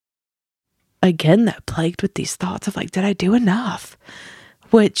again, though, plagued with these thoughts of like, did I do enough?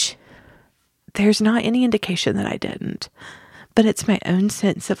 Which there's not any indication that I didn't. But it's my own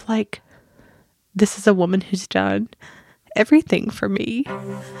sense of like, this is a woman who's done everything for me.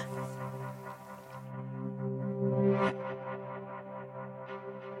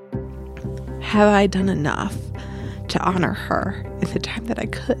 Have I done enough to honor her in the time that I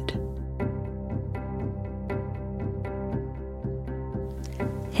could?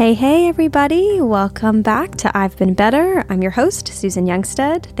 Hey, everybody. Welcome back to I've Been Better. I'm your host, Susan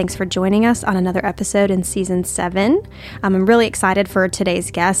Youngstead. Thanks for joining us on another episode in Season 7. I'm really excited for today's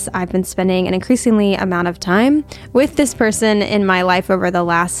guest. I've been spending an increasingly amount of time with this person in my life over the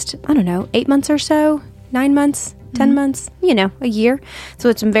last, 8 months or so, 9 months, 10 months, a year. So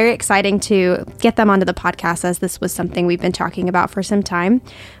it's been very exciting to get them onto the podcast, as this was something we've been talking about for some time.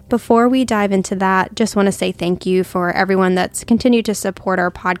 Before we dive into that, just want to say thank you for everyone that's continued to support our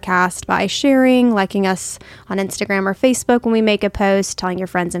podcast by sharing, liking us on Instagram or Facebook when we make a post, telling your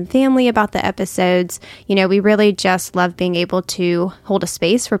friends and family about the episodes. We really just love being able to hold a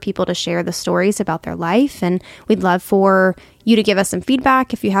space for people to share the stories about their life. And we'd love for you to give us some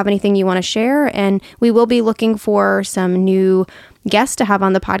feedback if you have anything you want to share. And we will be looking for some new guests to have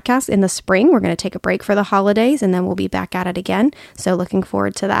on the podcast in the spring. We're going to take a break for the holidays and then we'll be back at it again. So looking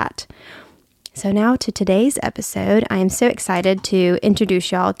forward to that. So now to today's episode. I am so excited to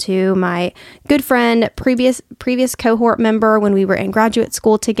introduce y'all to my good friend, previous cohort member when we were in graduate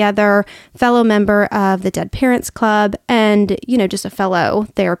school together, fellow member of the Dead Parents Club, and, just a fellow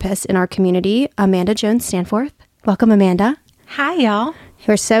therapist in our community, Amanda Jones Stanforth. Welcome, Amanda. Hi, y'all.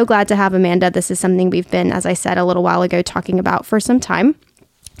 We're so glad to have Amanda. This is something we've been, as I said a little while ago, talking about for some time.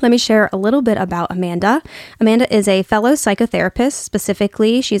 Let me share a little bit about Amanda. Amanda is a fellow psychotherapist.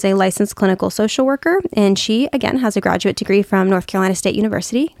 Specifically, she's a licensed clinical social worker, and she, again, has a graduate degree from North Carolina State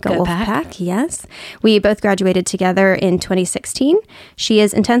University. Go Wolfpack. Yes. We both graduated together in 2016. She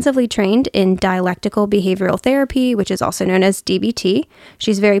is intensively trained in dialectical behavioral therapy, which is also known as DBT.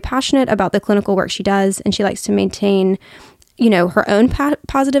 She's very passionate about the clinical work she does, and she likes to maintain her own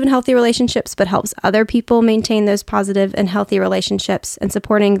positive and healthy relationships, but helps other people maintain those positive and healthy relationships and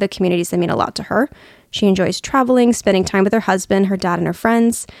supporting the communities that mean a lot to her. She enjoys traveling, spending time with her husband, her dad, and her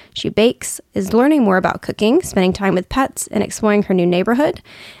friends. She bakes, is learning more about cooking, spending time with pets, and exploring her new neighborhood.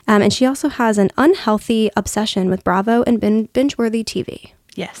 And she also has an unhealthy obsession with Bravo and binge-worthy TV.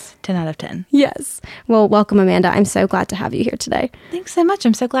 Yes, 10 out of 10. Yes. Well, welcome, Amanda. I'm so glad to have you here today. Thanks so much.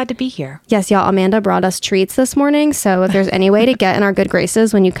 I'm so glad to be here. Yes, y'all. Amanda brought us treats this morning. So if there's any way to get in our good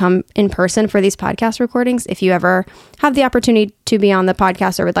graces when you come in person for these podcast recordings, if you ever have the opportunity to be on the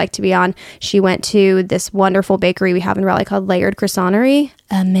podcast or would like to be on, she went to this wonderful bakery we have in Raleigh called Layered Croissantery.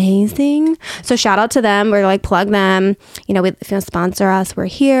 Amazing. So shout out to them. We're like, plug them. If you want to sponsor us, we're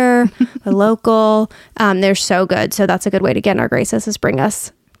here. We're local. They're so good. So that's a good way to get in our graces, is bring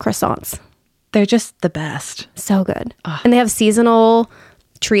us croissants. They're just the best. So good. And they have seasonal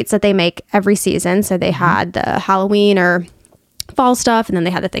treats that they make every season. So they had the Halloween or fall stuff, and then they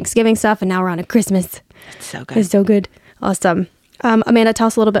had the Thanksgiving stuff, and now we're on a Christmas. It's so good. It's so good. Awesome. Amanda, tell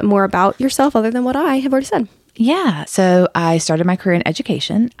us a little bit more about yourself other than what I have already said. Yeah. So I started my career in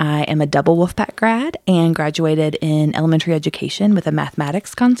education. I am a double Wolfpack grad and graduated in elementary education with a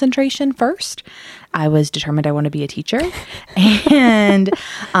mathematics concentration first. I was determined I want to be a teacher. And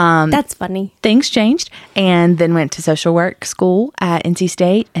that's funny. Things changed, and then went to social work school at NC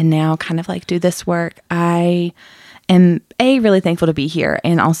State, and now kind of like do this work. I am really thankful to be here,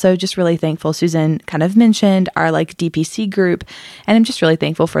 and also just really thankful. Susan kind of mentioned our like DPC group, and I'm just really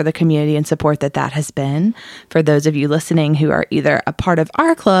thankful for the community and support that has been for those of you listening who are either a part of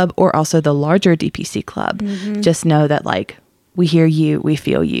our club or also the larger DPC club. Mm-hmm. Just know that like we hear you, we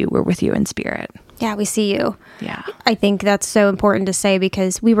feel you, we're with you in spirit. Yeah, we see you. Yeah. I think that's so important to say,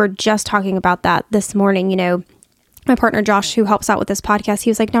 because we were just talking about that this morning. My partner Josh, who helps out with this podcast,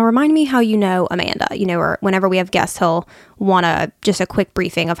 he was like, now remind me how you know Amanda, or whenever we have guests, he'll want just a quick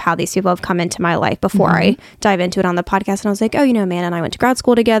briefing of how these people have come into my life before I dive into it on the podcast. And I was like, Amanda and I went to grad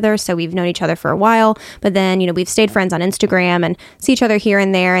school together, so we've known each other for a while, but then, we've stayed friends on Instagram and see each other here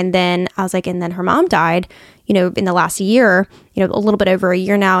and there. And then I was like, and then her mom died, in the last year, a little bit over a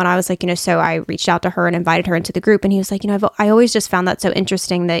year now. And I was like, so I reached out to her and invited her into the group. And he was like, I always just found that so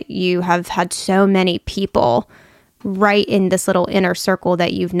interesting that you have had so many people right in this little inner circle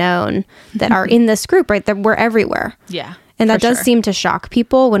that you've known that are in this group, right? That we're everywhere. Yeah. And that does seem to shock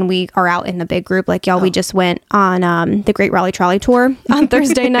people when we are out in the big group. Like y'all, we just went on the Great Raleigh Trolley Tour on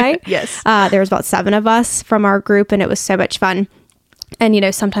Thursday night. Yes. There was about 7 of us from our group, and it was so much fun.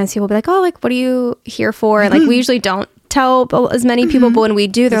 And, sometimes people will be like, what are you here for? And like, we usually don't tell as many people, but when we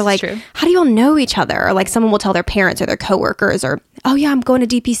do, they're This is like, true. how do you all know each other? Or like someone will tell their parents or their coworkers or, oh yeah, I'm going to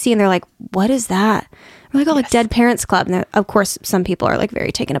DPC. And they're like, what is that? I'm like, oh, like Dead Parents Club. And of course, some people are like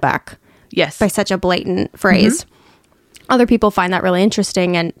very taken aback Yes. by such a blatant phrase. Other people find that really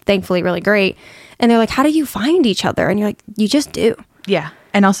interesting and thankfully really great. And they're like, how do you find each other? And you're like, you just do. Yeah.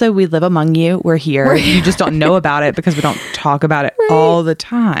 And also, we live among you. We're here. You just don't know about it because we don't talk about it all the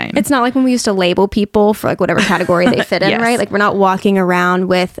time. It's not like when we used to label people for like whatever category they fit in, Yes. right? Like we're not walking around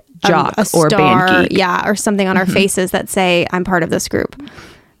with Jock a or star, band geek. yeah, or something on our faces that say, I'm part of this group.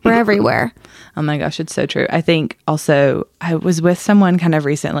 We're everywhere. Oh my gosh, it's so true. I think also I was with someone kind of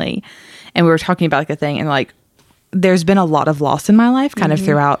recently and we were talking about like a thing and like there's been a lot of loss in my life kind of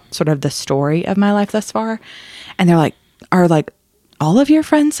throughout sort of the story of my life thus far. And they're like, are like all of your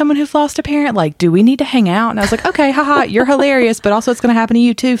friends someone who's lost a parent? Like, do we need to hang out? And I was like, okay, haha, you're hilarious, but also it's going to happen to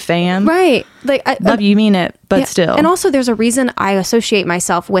you too, fam. Right. Like I Love you, mean it, but yeah. still. And also there's a reason I associate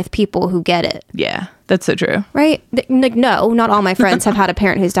myself with people who get it. Yeah, that's so true. Right? Like, no, not all my friends have had a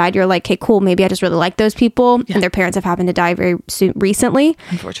parent who's died. You're like, okay, cool. Maybe I just really like those people and their parents have happened to die very soon recently.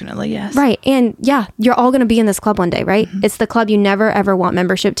 Unfortunately, yes. Right. And yeah, you're all going to be in this club one day, right? It's the club you never ever want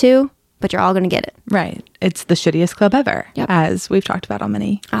membership to, but you're all going to get it. Right. It's the shittiest club ever, Yep. as we've talked about on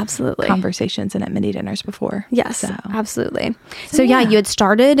many Absolutely. conversations and at many dinners before. Yes, So, absolutely. So yeah, you had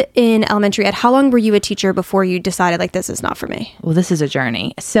started in elementary ed. How long were you a teacher before you decided like this is not for me? well, this is a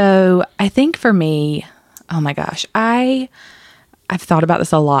journey. So I think for me, oh my gosh, I've thought about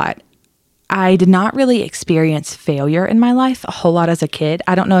this a lot. I did not really experience failure in my life a whole lot as a kid.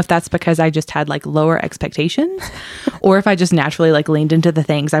 I don't know if that's because I just had like lower expectations or if I just naturally like leaned into the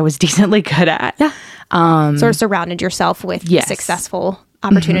things I was decently good at. Yeah. Sort of surrounded yourself with Yes. successful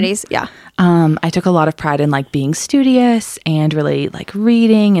opportunities. Yeah. I took a lot of pride in like being studious and really like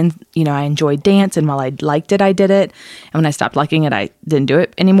reading and, you know, I enjoyed dance and while I liked it, I did it. And when I stopped liking it, I didn't do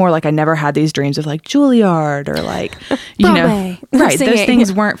it anymore. Like I never had these dreams of like Juilliard or like, you Broadway. know, right. Those Singing.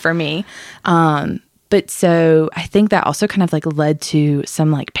 things weren't for me. But so I think that also kind of like led to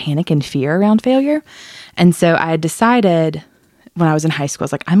some like panic and fear around failure. And so I had decided when I was in high school, I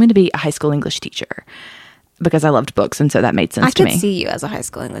was like, I'm going to be a high school English teacher because I loved books. And so that made sense I to could me. see you as a high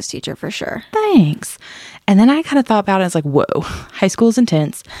school English teacher for sure. Thanks. And then I kind of thought about it. I was like, whoa, high school is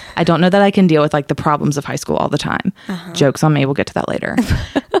intense. I don't know that I can deal with like the problems of high school all the time. Jokes on me. We'll get to that later.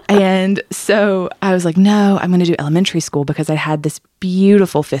 And so I was like, no, I'm going to do elementary school because I had this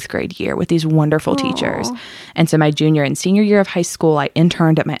beautiful 5th grade year with these wonderful teachers. And so my junior and senior year of high school, I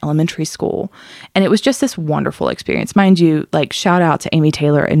interned at my elementary school. And it was just this wonderful experience. Mind you, like shout out to Amy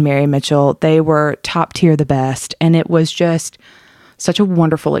Taylor and Mary Mitchell. They were top tier, the best. And it was just such a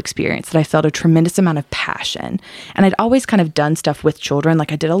wonderful experience that I felt a tremendous amount of passion. And I'd always kind of done stuff with children.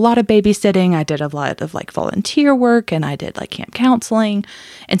 Like I did a lot of babysitting. I did a lot of like volunteer work and I did like camp counseling.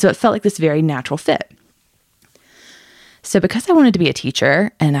 And so it felt like this very natural fit. So because I wanted to be a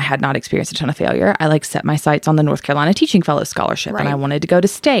teacher and I had not experienced a ton of failure, I like set my sights on the North Carolina Teaching Fellow Scholarship. Right. And I wanted to go to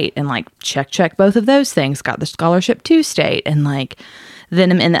state and like check both of those things. Got the scholarship to state and like then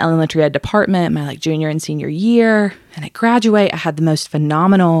I'm in the elementary ed department my like junior and senior year. And at graduate, I had the most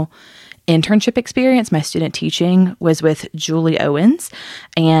phenomenal internship experience. My student teaching was with Julie Owens,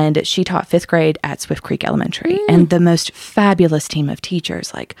 and she taught 5th grade at Swift Creek Elementary. And the most fabulous team of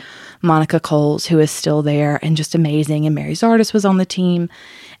teachers, like Monica Coles, who is still there and just amazing, and Mary Zardis was on the team.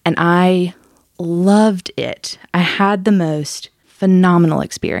 And I loved it. I had the most phenomenal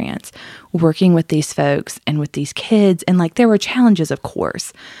experience working with these folks and with these kids. And like there were challenges, of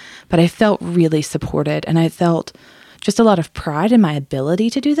course, but I felt really supported and I felt just a lot of pride in my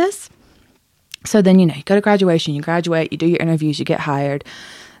ability to do this. So then, you know, you go to graduation, you graduate, you do your interviews, you get hired.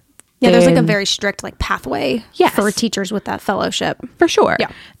 Yeah, there's like a Then- very strict like pathway Yes. for teachers with that fellowship. For sure.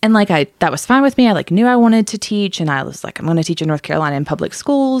 Yeah. And like that was fine with me. I like knew I wanted to teach and I was like, I'm going to teach in North Carolina in public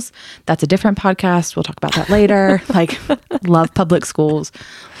schools. That's a different podcast. We'll talk about that later. Like love public schools,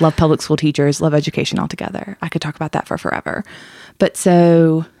 love public school teachers, love education altogether. I could talk about that for forever. But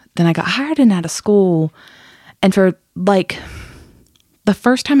so then I got hired in out of school and for like the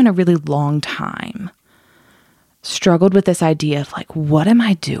first time in a really long time, struggled with this idea of like, what am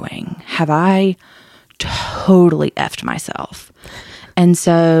I doing? Have I totally effed myself? And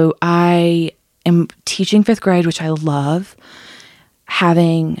so I am teaching 5th grade, which I love,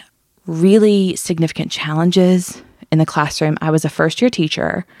 having really significant challenges in the classroom. I was a first-year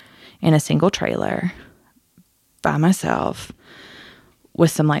teacher in a single trailer by myself with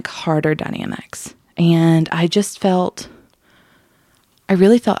some like harder dynamics. And I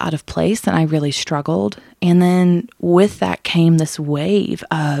really felt out of place and I really struggled. And then with that came this wave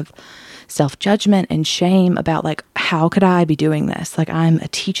of self-judgment and shame about like, how could I be doing this? Like, I'm a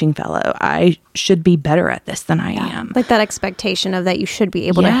teaching fellow. I should be better at this than I am. Like that expectation of that you should be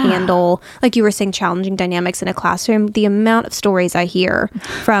able to Yeah. handle, like you were saying, challenging dynamics in a classroom. The amount of stories I hear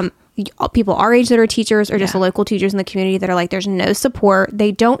from people our age that are teachers or just local teachers in the community that are like, there's no support.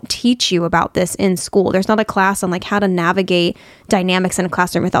 They don't teach you about this in school. There's not a class on like how to navigate dynamics in a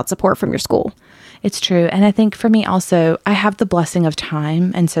classroom without support from your school. It's true. And I think for me also, I have the blessing of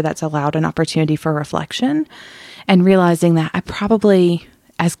time. And so that's allowed an opportunity for reflection and realizing that I probably,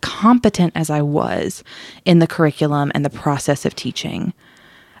 as competent as I was in the curriculum and the process of teaching,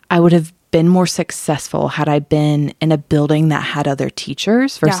 I would have been more successful had I been in a building that had other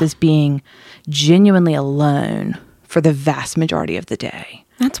teachers versus being genuinely alone for the vast majority of the day.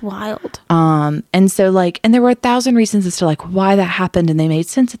 That's wild. And so like, and there were 1,000 reasons as to like why that happened, and they made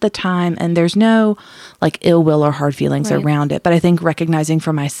sense at the time. And there's no like ill will or hard feelings around it. But I think recognizing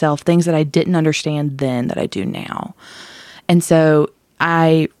for myself things that I didn't understand then that I do now. And so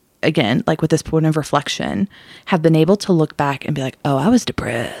I, again, like with this point of reflection, have been able to look back and be like, oh, I was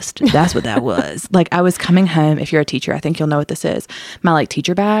depressed. That's what that was. Like I was coming home, if you're a teacher, I think you'll know what this is. My like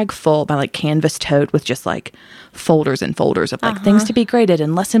teacher bag full, my like canvas tote with just like folders and folders of like things to be graded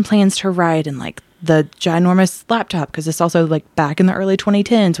and lesson plans to write and like the ginormous laptop. Because it's also like back in the early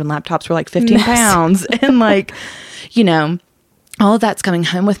 2010s when laptops were like 15 pounds and like, you know, all of that's coming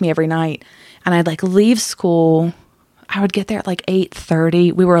home with me every night. And I'd like leave school. I would get there at like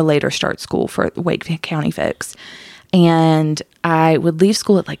 8:30. We were a later start school for Wake County folks. And I would leave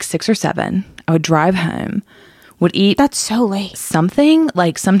school at like 6 or 7. I would drive home, would eat. That's so late. Something.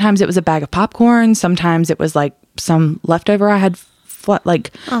 Like sometimes it was a bag of popcorn. Sometimes it was like some leftover I had,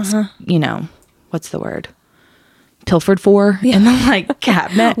 you know, what's the word? Pilfered for in the like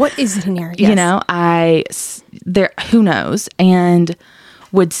cabinet. What is it in here? You know, who knows? And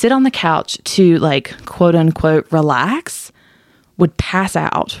would sit on the couch to like quote unquote relax, would pass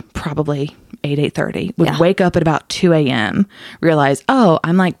out probably 8:30, would wake up at about 2 a.m., realize, oh,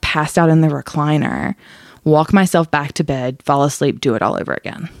 I'm like passed out in the recliner, walk myself back to bed, fall asleep, do it all over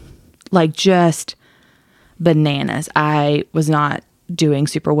again. Like just bananas. I was not doing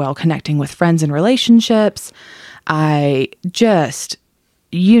super well connecting with friends and relationships. I just,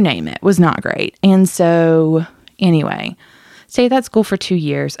 you name it, was not great. And so anyway, stayed at school for 2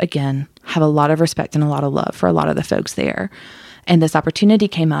 years. Again, have a lot of respect and a lot of love for a lot of the folks there. And this opportunity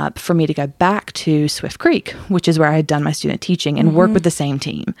came up for me to go back to Swift Creek, which is where I had done my student teaching and work with the same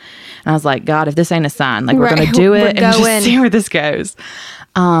team. And I was like, God, if this ain't a sign, like we're going to do it and just see where this goes.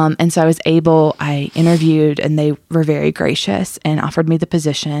 And so I interviewed and they were very gracious and offered me the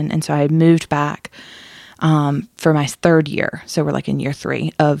position. And so I moved back for my 3rd year. So we're like in year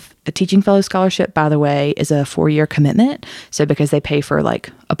 3 of a teaching fellow scholarship, by the way, is a 4-year commitment. So because they pay for like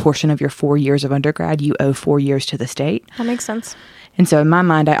a portion of your 4 years of undergrad, you owe 4 years to the state. That makes sense. And so in my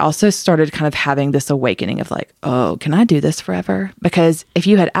mind, I also started kind of having this awakening of like, oh, can I do this forever? Because if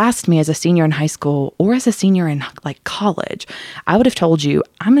you had asked me as a senior in high school or as a senior in like college, I would have told you,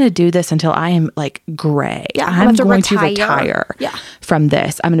 I'm going to do this until I am like gray. Yeah, I'm going to retire from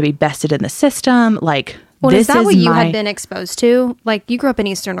this. I'm going to be bested in the system. Like, well, is that what you had been exposed to? Like, you grew up in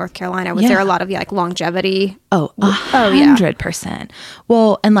Eastern North Carolina. Was there a lot of like longevity? Oh, 100%.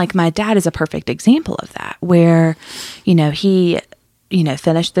 Well, and like my dad is a perfect example of that, where, he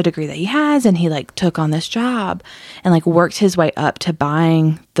finished the degree that he has and he like took on this job and like worked his way up to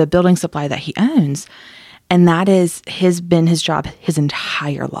buying the building supply that he owns. And that has been his job his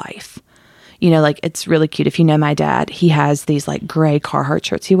entire life. Like it's really cute. If you know my dad, he has these like gray Carhartt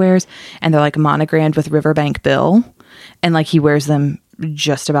shirts he wears and they're like monogrammed with Riverbank Bill. And like he wears them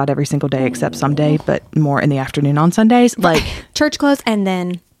just about every single day except Sunday, but more in the afternoon on Sundays. Like church clothes and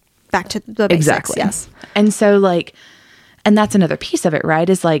then back to the basics. Exactly. Yes. And so like, and that's another piece of it, right?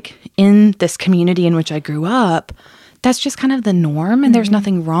 Is like in this community in which I grew up, that's just kind of the norm and there's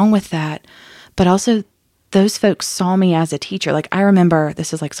nothing wrong with that. But also those folks saw me as a teacher. Like I remember,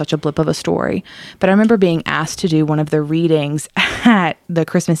 this is like such a blip of a story, but I remember being asked to do one of the readings at the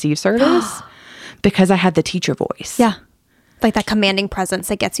Christmas Eve service because I had the teacher voice. Yeah. Like that commanding presence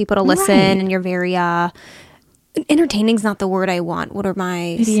that gets people to listen and you're very, entertaining is not the word I want. What am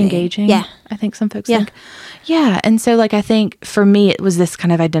I Maybe saying? Engaging. Yeah. I think some folks think. Yeah. And so like, I think for me, it was this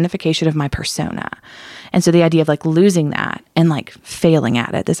kind of identification of my persona. And so the idea of like losing that and like failing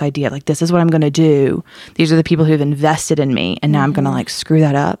at it, this idea of like, this is what I'm going to do. These are the people who've invested in me. And now I'm going to like screw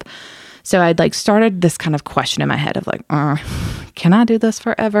that up. So I'd like started this kind of question in my head of like, can I do this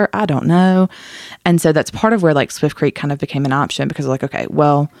forever? I don't know. And so that's part of where like Swift Creek kind of became an option because like, okay,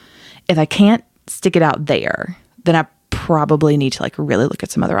 well, if I can't stick it out there, then I probably need to like really look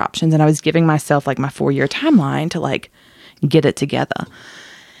at some other options. And I was giving myself like my 4-year timeline to like get it together.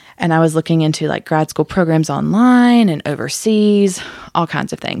 And I was looking into like grad school programs online and overseas, all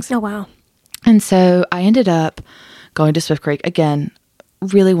kinds of things. Oh, wow. And so I ended up going to Swift Creek. Again,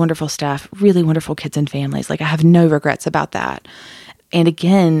 really wonderful staff, really wonderful kids and families. Like I have no regrets about that. And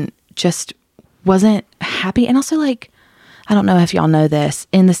again, just wasn't happy. And also like, I don't know if y'all know this,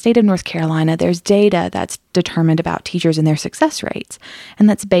 in the state of North Carolina, there's data that's determined about teachers and their success rates. And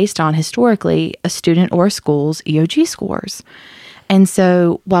that's based on historically a student or a school's EOG scores. And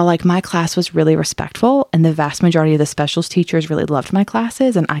so while like my class was really respectful and the vast majority of the specials teachers really loved my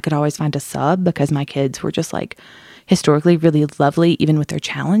classes and I could always find a sub because my kids were just like historically really lovely, even with their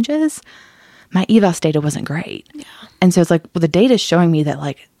challenges, my evals data wasn't great. Yeah. And so it's like, well, the data is showing me that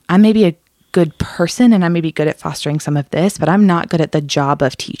like I may be a good person and I may be good at fostering some of this, but I'm not good at the job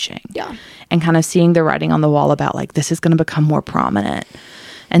of teaching. Yeah. And kind of seeing the writing on the wall about like, this is going to become more prominent.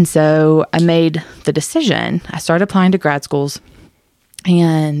 And so I made the decision. I started applying to grad schools.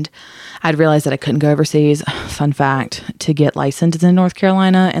 And I'd realized that I couldn't go overseas. Fun fact, to get licensed in North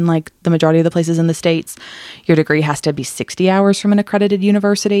Carolina and like the majority of the places in the States, your degree has to be 60 hours from an accredited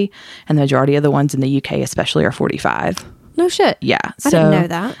university. And the majority of the ones in the UK especially are 45. No shit. Yeah. I didn't know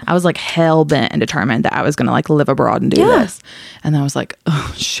that. I was like hell bent and determined that I was going to like live abroad and do this. And I was like,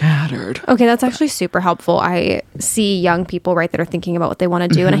 oh, shattered. Okay, that's actually super helpful. I see young people, right, that are thinking about what they want to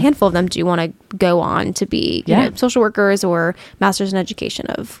do. And a handful of them do want to go on to be you know, social workers or masters in education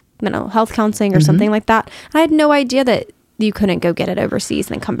of mental health counseling or something like that. And I had no idea that you couldn't go get it overseas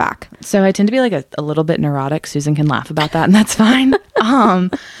and then come back. So I tend to be like a little bit neurotic. Susan can laugh about that and that's fine.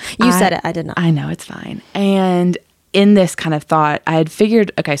 You said it. I did not. I know, it's fine. And in this kind of thought, I had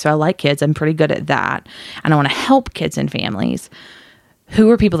figured, okay, so I like kids. I'm pretty good at that. And I want to help kids and families. Who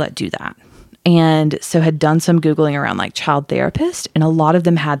are people that do that? And so had done some Googling around like child therapist, and a lot of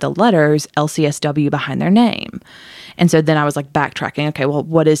them had the letters LCSW behind their name. And so then I was like backtracking, okay, well,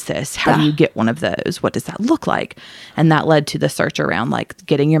 what is this? How do you get one of those? What does that look like? And that led to the search around like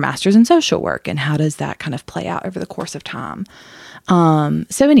getting your master's in social work and how does that kind of play out over the course of time.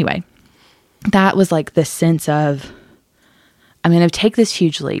 So anyway, that was like the sense of, I'm going to take this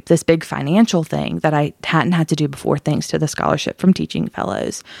huge leap, this big financial thing that I hadn't had to do before thanks to the scholarship from Teaching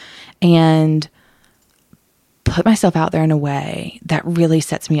Fellows, and put myself out there in a way that really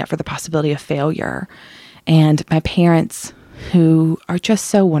sets me up for the possibility of failure. And my parents, who are just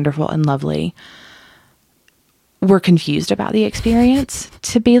so wonderful and lovely, were confused about the experience,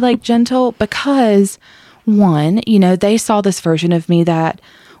 to be like gentle, because one, you know, they saw this version of me that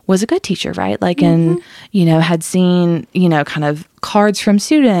was a good teacher, right? Like, and, you know, had seen, you know, kind of cards from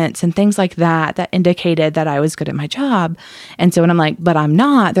students and things like that, that indicated that I was good at my job. And so when I'm like, but I'm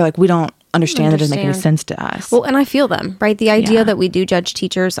not, they're like, we don't understand. That doesn't make any sense to us. Well, and I feel them, right? The idea that we do judge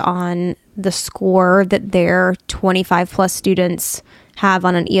teachers on the score that their 25 plus students have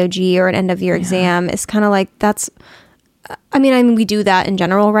on an EOG or an end of year exam is kind of like, that's, I mean, we do that in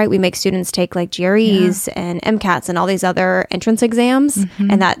general, right? We make students take like GREs and MCATs and all these other entrance exams,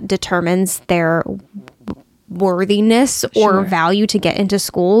 and that determines their worthiness or value to get into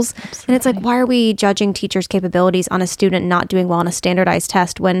schools. Absolutely. And it's like, why are we judging teachers' capabilities on a student not doing well on a standardized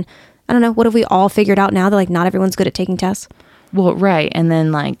test when, I don't know, what have we all figured out now that like not everyone's good at taking tests? Well, right. And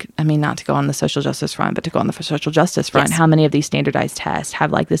then like, I mean, not to go on the social justice front, but to go on the social justice front, how many of these standardized tests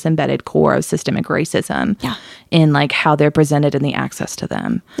have like this embedded core of systemic racism in like how they're presented and the access to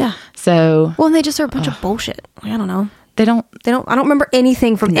them? Yeah. So. Well, and they just are a bunch of bullshit. Like, I don't know. I don't remember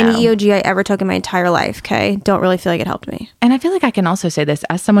anything from any EOG I ever took in my entire life. Okay. Don't really feel like it helped me. And I feel like I can also say this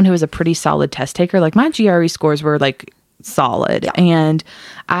as someone who was a pretty solid test taker. Like my GRE scores were like solid, and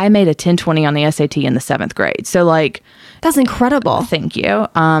I made a 1020 on the SAT in the 7th grade. So like, that's incredible. Thank you.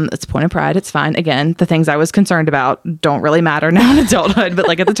 It's a point of pride. It's fine. Again, the things I was concerned about don't really matter now in adulthood, but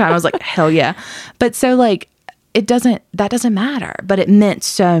like at the time I was like, hell yeah. But so like, that doesn't matter, but it meant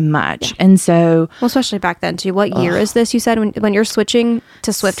so much. And so, well, especially back then too. What year is this? You said when you're switching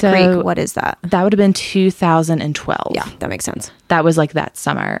to Swift Creek, what is that? That would have been 2012. Yeah, that makes sense. That was like that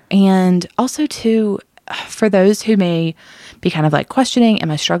summer. And also too, for those who may be kind of like questioning,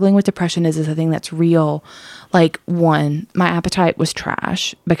 am I struggling with depression? Is this a thing that's real? Like, one, my appetite was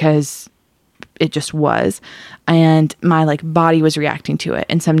trash because it just was. And my like body was reacting to it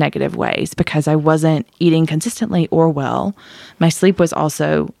in some negative ways because I wasn't eating consistently or well. My sleep was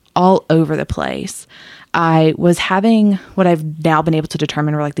also all over the place. I was having what I've now been able to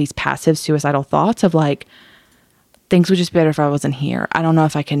determine were like these passive suicidal thoughts of like, things would just be better if I wasn't here. I don't know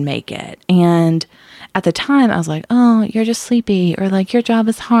if I can make it. And at the time I was like, oh, you're just sleepy, or like, your job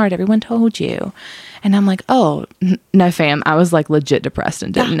is hard. Everyone told you. And I'm like, oh, no, fam. I was like legit depressed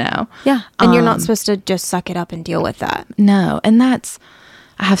and didn't know. Yeah. And you're not supposed to just suck it up and deal with that. No. And I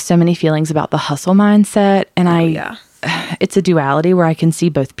have so many feelings about the hustle mindset. And it's a duality where I can see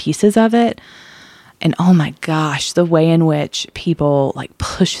both pieces of it. And oh my gosh, the way in which people like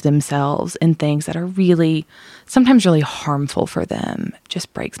push themselves in things that are really, sometimes really harmful for them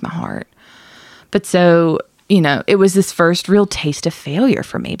just breaks my heart. But so, it was this first real taste of failure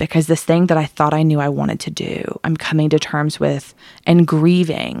for me, because this thing that I thought I knew I wanted to do, I'm coming to terms with and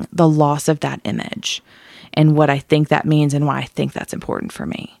grieving the loss of that image and what I think that means and why I think that's important for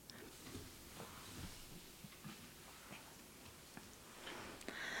me.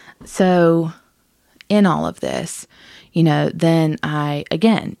 So in all of this, then I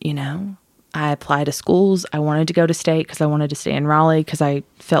applied to schools. I wanted to go to state because I wanted to stay in Raleigh, because I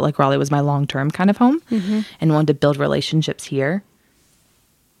felt like Raleigh was my long-term kind of home and wanted to build relationships here.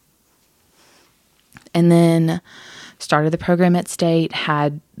 And then started the program at state,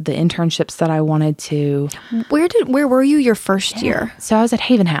 had the internships that I wanted to. Where were you your first year? So I was at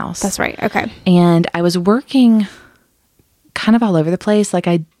Haven House. That's right. Okay. And I was working kind of all over the place. Like,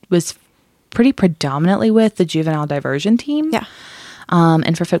 I was pretty predominantly with the juvenile diversion team. Yeah.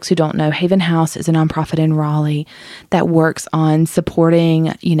 And for folks who don't know, Haven House is a nonprofit in Raleigh that works on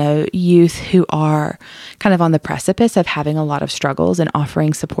supporting, youth who are kind of on the precipice of having a lot of struggles and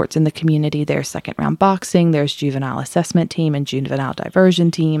offering supports in the community. There's second round boxing, there's juvenile assessment team and juvenile diversion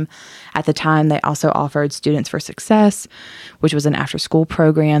team. At the time, they also offered Students for Success, which was an after school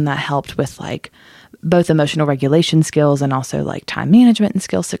program that helped with like both emotional regulation skills and also like time management and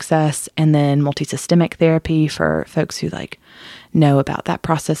skill success, and then multisystemic therapy for folks who like know about that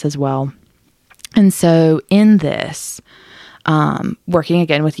process as well. And so in this, working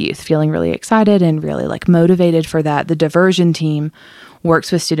again with youth, feeling really excited and really like motivated for that, the diversion team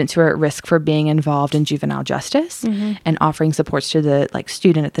works with students who are at risk for being involved in juvenile justice and offering supports to the like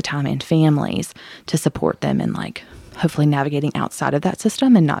student at the time and families to support them in like hopefully navigating outside of that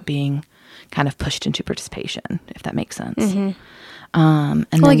system and not being kind of pushed into participation, if that makes sense. And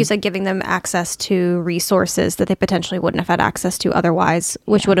well, like you said, giving them access to resources that they potentially wouldn't have had access to otherwise,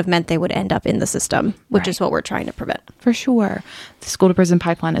 which would have meant they would end up in the system, which is what we're trying to prevent. For sure. The school to prison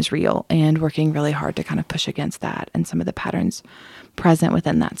pipeline is real, and working really hard to kind of push against that and some of the patterns present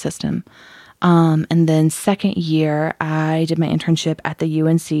within that system. And then second year, I did my internship at the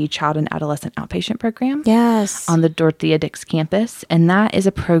UNC Child and Adolescent Outpatient Program. Yes. On the Dorothea Dix campus. And that is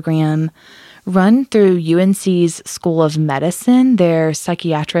a program run through UNC's School of Medicine. Their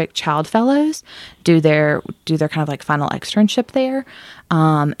psychiatric child fellows do their kind of like final externship there.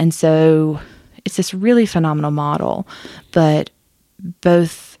 And so it's this really phenomenal model, but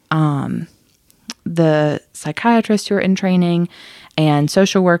both the psychiatrists who are in training and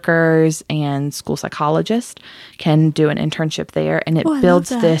social workers and school psychologists can do an internship there. And it builds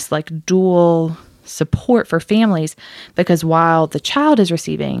this like dual support for families, because while the child is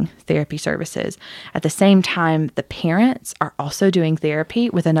receiving therapy services, at the same time, the parents are also doing therapy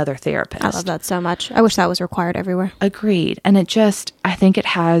with another therapist. I love that so much. I wish that was required everywhere. Agreed. And I think it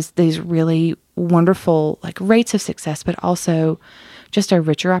has these really wonderful like rates of success, but also just a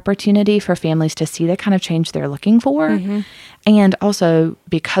richer opportunity for families to see the kind of change they're looking for. And also,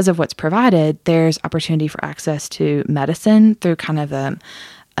 because of what's provided, there's opportunity for access to medicine through kind of a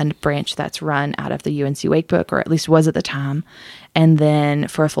branch that's run out of the UNC Wakebook, or at least was at the time. And then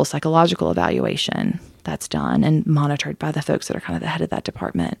for a full psychological evaluation that's done and monitored by the folks that are kind of the head of that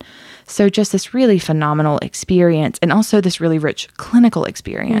department. So just this really phenomenal experience, and also this really rich clinical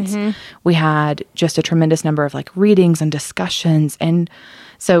experience. We had just a tremendous number of like readings and discussions, and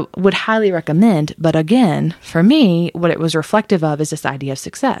so would highly recommend. But again, for me, what it was reflective of is this idea of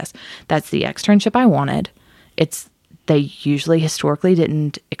success. That's the externship I wanted. They usually historically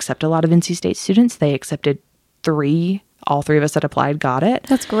didn't accept a lot of NC State students. They accepted 3. All 3 of us that applied got it.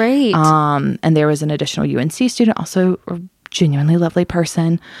 That's great. And there was an additional UNC student, also a genuinely lovely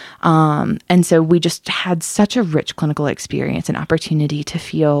person. And so we just had such a rich clinical experience and opportunity to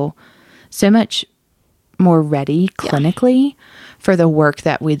feel so much more ready clinically for the work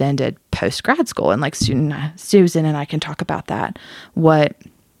that we then did post grad school. And like Susan and I can talk about that. What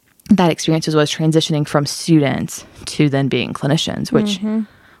that experience was transitioning from students to then being clinicians, which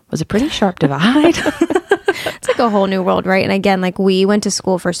was a pretty sharp divide. It's like a whole new world, right? And again, like we went to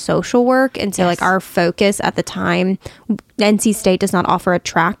school for social work. And so like our focus at the time, NC State does not offer a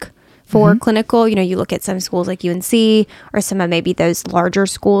track for clinical. You know, you look at some schools like UNC or some of maybe those larger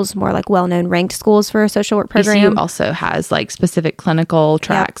schools, more like well-known ranked schools for a social work program. ECU also has like specific clinical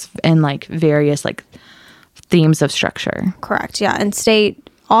tracks and like various like themes of structure. Correct. Yeah. And state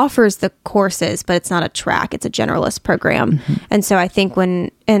offers the courses, but it's not a track. It's a generalist program. And so I think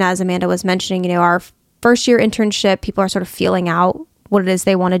and as Amanda was mentioning, you know, our first year internship, people are sort of feeling out what it is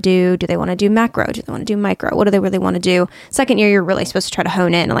they want to do. Do they want to do macro? Do they want to do micro? What do they really want to do? Second year, you're really supposed to try to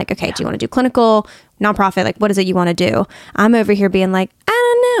hone in and like, okay, do you want to do clinical, nonprofit? Like, what is it you want to do? I'm over here being like, I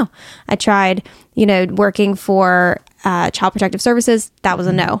don't know. I tried, you know, working for Child Protective Services. That was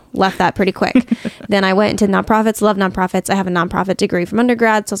a no. Left that pretty quick. Then I went into nonprofits. Love nonprofits. I have a nonprofit degree from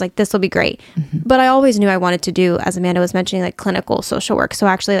undergrad. So I was like, this will be great. But I always knew I wanted to do, as Amanda was mentioning, like clinical social work. So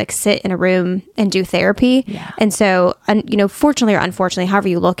actually like sit in a room and do therapy. Yeah. And so, you know, fortunately or unfortunately, however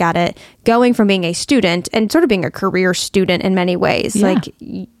you look at it, going from being a student and sort of being a career student in many ways, like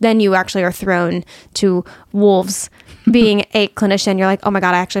then you actually are thrown to wolves. Being a clinician, you're like, oh my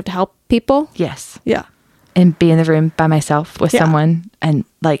God, I actually have to help people. Yes. Yeah. And be in the room by myself with someone and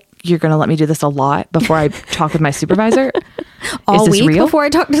like, you're going to let me do this a lot before I talk with my supervisor? All Is this week real? before I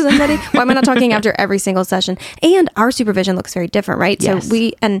talk to somebody? Why am I not talking after every single session? And our supervision looks very different, right? Yes.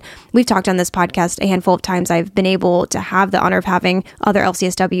 So we've talked on this podcast a handful of times. I've been able to have the honor of having other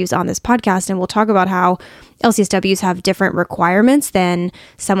LCSWs on this podcast, and we'll talk about how LCSWs have different requirements than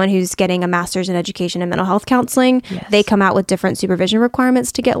someone who's getting a master's in education and mental health counseling. Yes. They come out with different supervision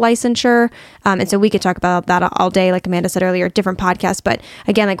requirements to get licensure. And so we could talk about that all day, like Amanda said earlier, different podcasts. But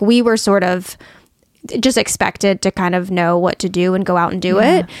again, like we were sort of just expected to kind of know what to do and go out and do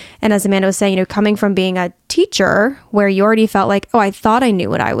it. And as Amanda was saying, you know, coming from being a teacher where you already felt like, oh, I thought I knew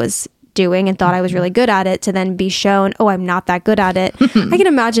what I was doing and thought I was really good at it, to then be shown, oh, I'm not that good at it. I can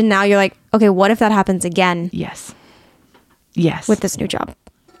imagine now you're like, okay, what if that happens again? Yes. With this new job?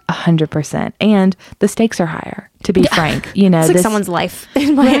 100%. And the stakes are higher, to be frank. You know, it's like someone's life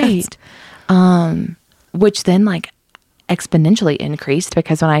in my hands. Which then like exponentially increased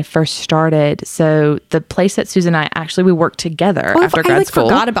because when I first started, so the place that Susan and I actually, we worked together after grad school. I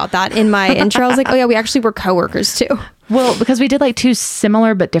forgot about that in my intro. I was like, oh yeah, we actually were coworkers too. Well, because we did like two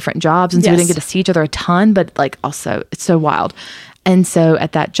similar but different jobs. And so we didn't get to see each other a ton, but like also it's so wild. And so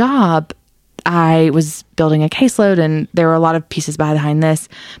at that job, I was building a caseload and there were a lot of pieces behind this,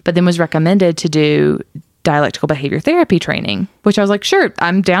 but then was recommended to do dialectical behavior therapy training, which I was like, sure,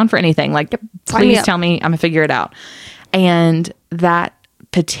 I'm down for anything. Like, please tell me, I'm gonna figure it out. And that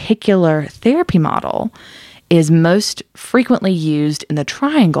particular therapy model is most frequently used in the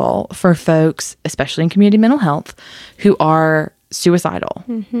triangle for folks, especially in community mental health, who are suicidal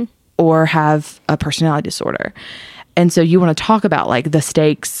or have a personality disorder. And so you want to talk about like the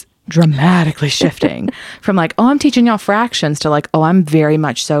stakes dramatically shifting from like, oh, I'm teaching y'all fractions to like, oh, I'm very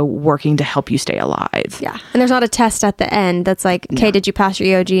much so working to help you stay alive. Yeah. And there's not a test at the end that's like, okay, did you pass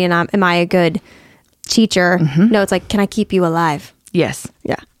your EOG and am I a good teacher? No, it's like, can I keep you alive? Yes.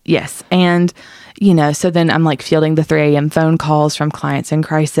 Yeah. Yes. And, you know, so then I'm like fielding the 3 a.m. phone calls from clients in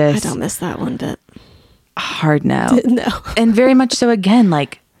crisis. I don't miss that one bit. Hard no. No. And very much so again,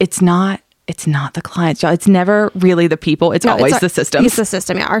 like it's not the clients, y'all. It's never really the people. It's always the system. It's the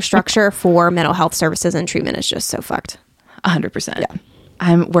system. Yeah. Our structure for mental health services and treatment is just so fucked. 100%. Yeah.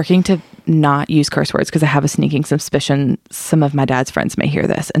 I'm working to not use curse words because I have a sneaking suspicion some of my dad's friends may hear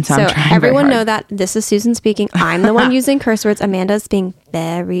this. And so I'm trying everyone very hard. know that this is Susan speaking. I'm the one using curse words. Amanda's being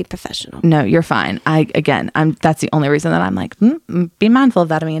very professional. No, you're fine. That's the only reason that I'm like, be mindful of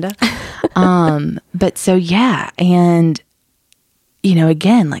that, Amanda. But so, yeah. And, you know,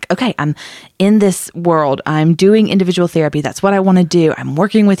 again, like, okay, I'm in this world. I'm doing individual therapy. That's what I want to do. I'm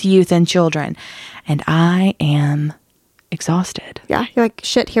working with youth and children. And I am exhausted. Yeah. You're like,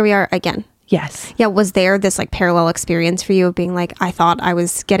 shit, here we are again. Yes. Yeah. Was there this like parallel experience for you of being like, I thought I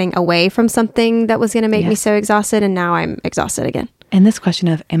was getting away from something that was going to make me so exhausted, and now I'm exhausted again? And this question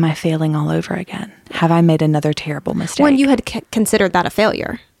of, am I failing all over again? Have I made another terrible mistake? When you had considered that a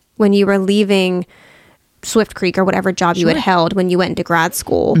failure, when you were leaving Swift Creek or whatever job you had held when you went into grad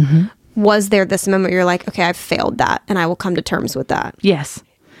school, was there this moment you're like, okay, I've failed that and I will come to terms with that? Yes.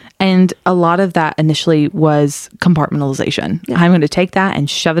 And a lot of that initially was compartmentalization. Yeah. I'm going to take that and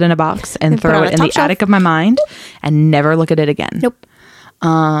shove it in a box and throw it in the attic of my mind and never look at it again. Nope.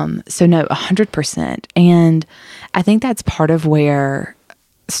 So no, 100%. And I think that's part of where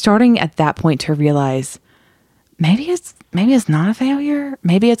starting at that point to realize maybe it's not a failure.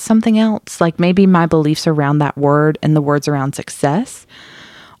 Maybe it's something else. Like maybe my beliefs around that word and the words around success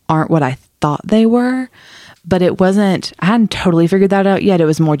aren't what I thought they were. But it wasn't, I hadn't totally figured that out yet. It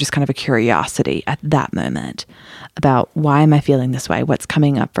was more just kind of a curiosity at that moment about why am I feeling this way? What's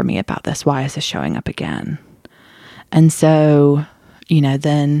coming up for me about this? Why is this showing up again? And so,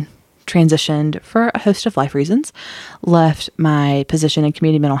 then transitioned for a host of life reasons, left my position in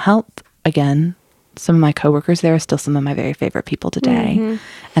community mental health. Again, some of my coworkers there are still some of my very favorite people today.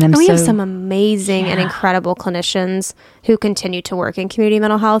 And we have some amazing and incredible clinicians who continue to work in community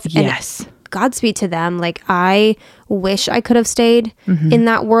mental health. Yes. And Godspeed to them. Like, I wish I could have stayed in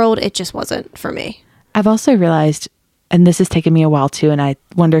that world. It just wasn't for me. I've also realized, and this has taken me a while too, and I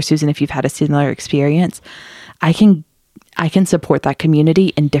wonder, Susan, if you've had a similar experience, I can support that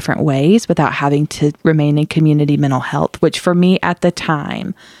community in different ways without having to remain in community mental health, which for me at the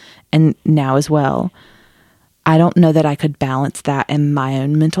time, and now as well, I don't know that I could balance that in my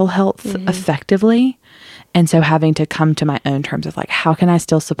own mental health effectively. And so having to come to my own terms of like, how can I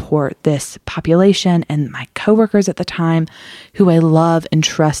still support this population and my coworkers at the time who I love and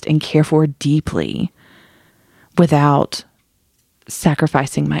trust and care for deeply without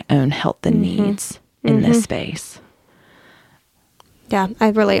sacrificing my own health and needs in this space. Yeah, I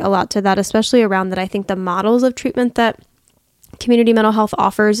relate a lot to that, especially around that. I think the models of treatment that community mental health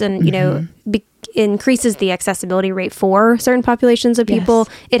offers and, increases the accessibility rate for certain populations of people,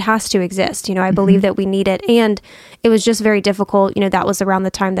 it has to exist. I believe that we need it. And it was just very difficult. That was around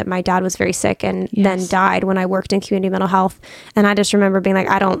the time that my dad was very sick and then died when I worked in community mental health. And I just remember being like,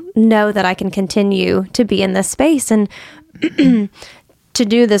 I don't know that I can continue to be in this space and to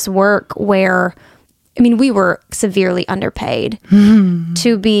do this work where, we were severely underpaid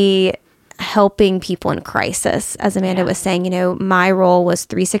to be helping people in crisis. As Amanda was saying, my role was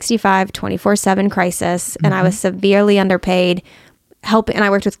 365, 24/7 crisis, and I was severely underpaid helping, and I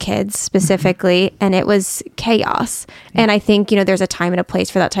worked with kids specifically, and it was chaos. And I think, there's a time and a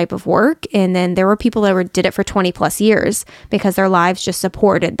place for that type of work. And then there were people that did it for 20 plus years because their lives just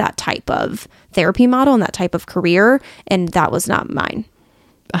supported that type of therapy model and that type of career. And that was not mine.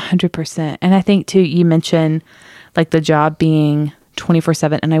 100%. And I think too, you mentioned like the job being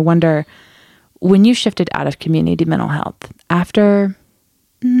 24/7. And I wonder, when you shifted out of community mental health after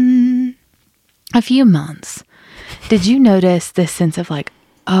a few months, did you notice this sense of like,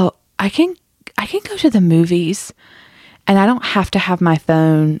 oh, I can go to the movies and I don't have to have my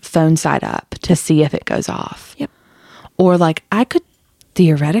phone side up to see if it goes off? Yep. Or like I could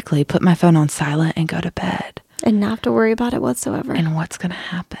theoretically put my phone on silent and go to bed. And not have to worry about it whatsoever. And what's going to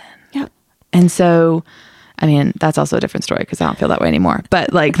happen? Yep. And so, that's also a different story because I don't feel that way anymore.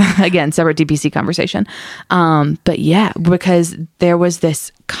 But like, again, separate DPC conversation. But yeah, because there was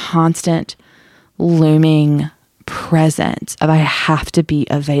this constant looming presence of I have to be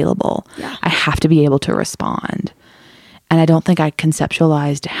available. Yeah. I have to be able to respond. And I don't think I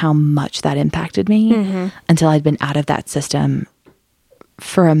conceptualized how much that impacted me until I'd been out of that system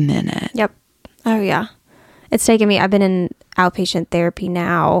for a minute. Yep. Oh, yeah. It's taken me, I've been in outpatient therapy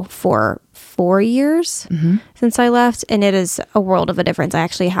now for 4 years since I left, and it is a world of a difference. I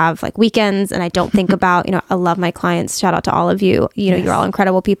actually have like weekends, and I don't think about, I love my clients. Shout out to all of you. You're all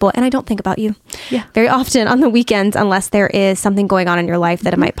incredible people, and I don't think about you very often on the weekends unless there is something going on in your life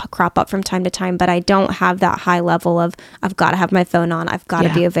that it might crop up from time to time. But I don't have that high level of I've got to have my phone on. I've got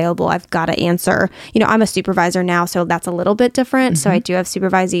to be available. I've got to answer. I'm a supervisor now, so that's a little bit different. So I do have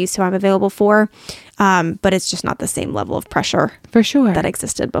supervisees who I'm available for. But it's just not the same level of pressure for sure that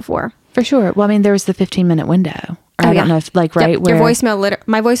existed before. For sure. Well, there was the 15-minute window. I don't know if right where your voicemail.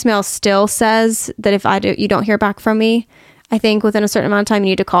 My voicemail still says that if you don't hear back from me, I think within a certain amount of time you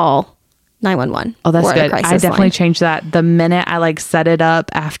need to call 911. Oh, that's good. I definitely changed that the minute I set it up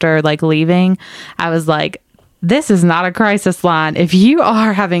after leaving. I was like, this is not a crisis line. If you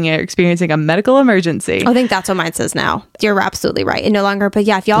are experiencing a medical emergency. I think that's what mine says now. You're absolutely right. And no longer. But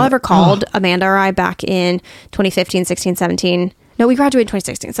yeah, if y'all ever called Amanda or I back in 2015, 16, 17. No, we graduated in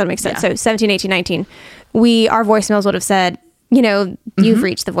 2016. So that makes sense. So 17, 18, 19. Our voicemails would have said, you've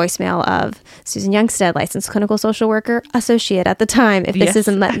reached the voicemail of Susan Youngstead, licensed clinical social worker, associate at the time. If this is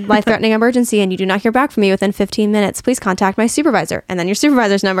a life-threatening emergency and you do not hear back from me within 15 minutes, please contact my supervisor. And then your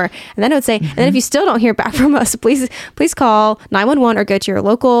supervisor's number. And then it would say, and then if you still don't hear back from us, please call 911 or go to your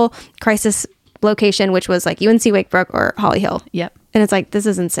local crisis location, which was like UNC Wakebrook or Holly Hill. Yep. And it's like, this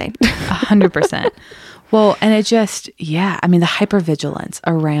is insane. 100%. Well, and it just, the hypervigilance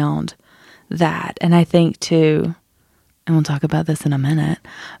around that. And I think too, and we'll talk about this in a minute,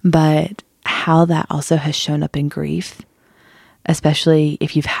 but how that also has shown up in grief, especially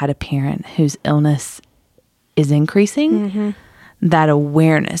if you've had a parent whose illness is increasing, that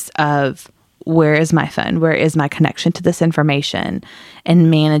awareness of where is my phone, where is my connection to this information,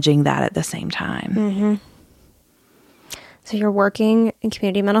 and managing that at the same time. So you're working in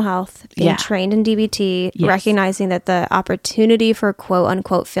community mental health, being trained in DBT, recognizing that the opportunity for quote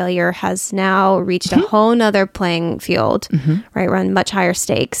unquote failure has now reached a whole nother playing field, right? We're on much higher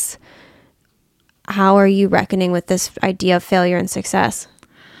stakes. How are you reckoning with this idea of failure and success?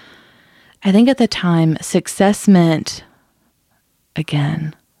 I think at the time, success meant,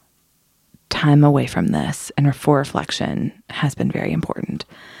 again, time away from this and for reflection has been very important.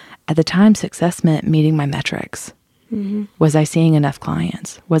 At the time, success meant meeting my metrics. Was I seeing enough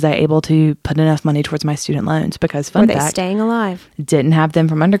clients? Was I able to put enough money towards my student loans? Because fun fact, were they staying alive? Didn't have them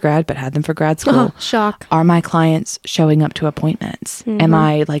from undergrad, but had them for grad school. Shock. Are my clients showing up to appointments? Am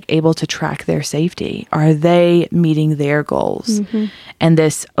I like able to track their safety? Are they meeting their goals? And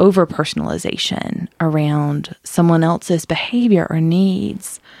this over personalization around someone else's behavior or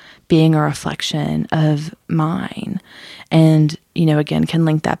needs being a reflection of mine. And, you know, again, can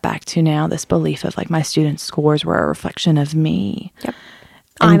link that back to now this belief of like my students' scores were a reflection of me. Yep.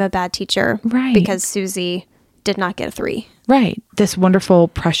 I'm a bad teacher. Right. Because Susie did not get a 3. Right. This wonderful,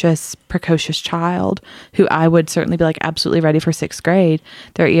 precious, precocious child who I would certainly be like absolutely ready for 6th grade.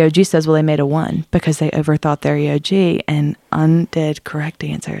 Their EOG says, well, they made a 1 because they overthought their EOG and undid correct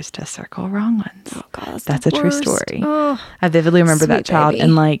answers to circle wrong ones. Oh, God. That's a true story. Oh, I vividly remember that child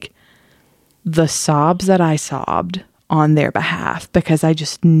and like the sobs that I sobbed on their behalf because I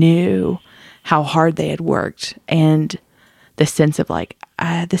just knew how hard they had worked and the sense of like,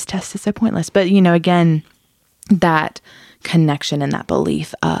 this test is so pointless. But, you know, again, that connection and that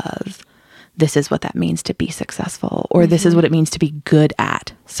belief of this is what that means to be successful or this is what it means to be good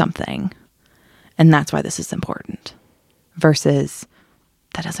at something. And that's why this is important versus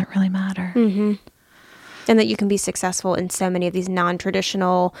that doesn't really matter. And that you can be successful in so many of these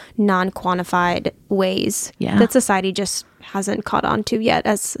non-traditional, non-quantified ways that society just hasn't caught on to yet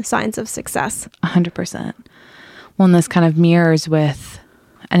as signs of success. 100%. Well, and this kind of mirrors with,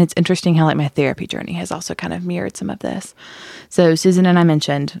 and it's interesting how like my therapy journey has also kind of mirrored some of this. So Susan and I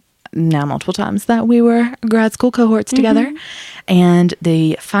mentioned now multiple times that we were grad school cohorts together. And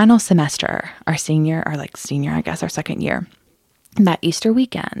the final semester, our senior, I guess, our second year, that Easter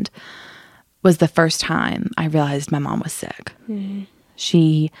weekend was the first time I realized my mom was sick.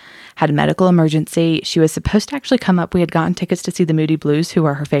 She had a medical emergency. She was supposed to actually come up. We had gotten tickets to see the Moody Blues, who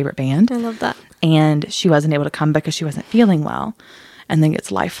are her favorite band. I love that. And she wasn't able to come because she wasn't feeling well and then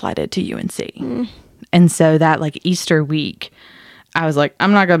gets life flighted to UNC. And so that like Easter week, I was like,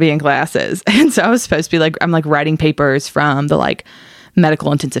 I'm not going to be in classes. And so I was supposed to be like, I'm like writing papers from the like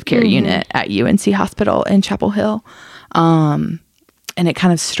medical intensive care unit at UNC Hospital in Chapel Hill. And it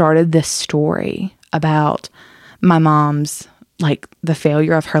kind of started this story about my mom's, like the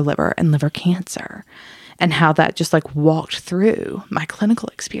failure of her liver and liver cancer and how that just like walked through my clinical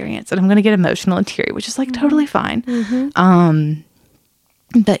experience. And I'm going to get emotional and teary, which is like totally fine.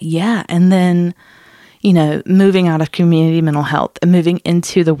 But yeah. And then, you know, moving out of community mental health and moving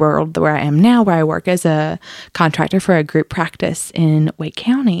into the world where I am now, where I work as a contractor for a group practice in Wake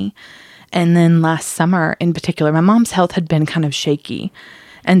County. And then last summer in particular, my mom's health had been kind of shaky.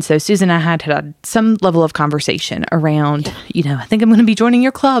 And so Susan and I had some level of conversation around, you know, I think I'm going to be joining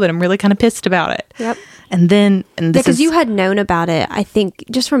your club and I'm really kind of pissed about it. Yep. And then, because you had known about it, I think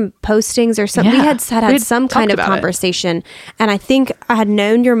just from postings or something, we had some kind of conversation. And I think I had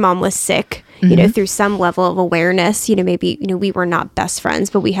known your mom was sick, you know, through some level of awareness, you know, maybe, you know, we were not best friends,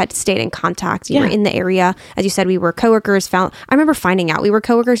 but we had stayed in contact. You were in the area. As you said, we were coworkers. I remember finding out we were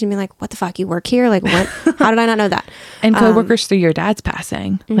coworkers and being like, what the fuck, you work here? Like, what? How did I not know that? And coworkers through your dad's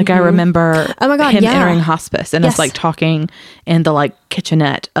passing. Like, I remember him entering hospice and us like talking in the like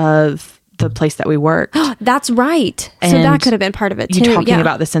kitchenette of the place that we worked. That's right. And so that could have been part of it too. You talking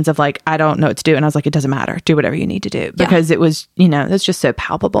about the sense of like, I don't know what to do. And I was like, it doesn't matter. Do whatever you need to do. Because it was, you know, that's just so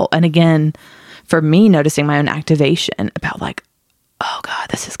palpable. And again, for me, noticing my own activation about like, oh God,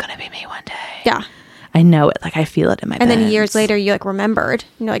 this is going to be me one day. Yeah. I know it. Like I feel it in my bones. And then years later, you like remembered.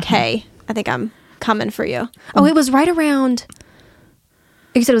 You're like, hey, I think I'm coming for you. Oh, it was right around...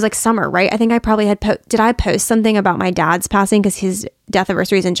 You said it was like summer, right? I think I probably had did I post something about my dad's passing because his death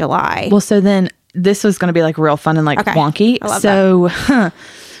anniversary is in July? Well, so then this was going to be like real fun and like wonky. I love that.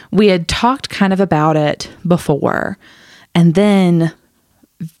 We had talked kind of about it before. And then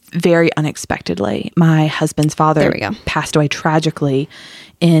very unexpectedly, my husband's father passed away tragically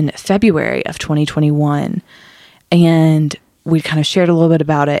in February of 2021. And we kind of shared a little bit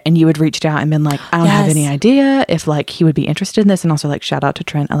about it, and you had reached out and been like, I don't have any idea if like he would be interested in this. And also like, shout out to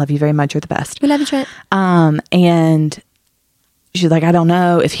Trent. I love you very much. You're the best. We love you, Trent. And she's like, I don't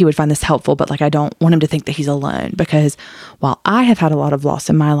know if he would find this helpful, but like, I don't want him to think that he's alone because while I have had a lot of loss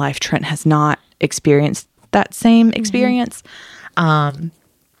in my life, Trent has not experienced that same experience. And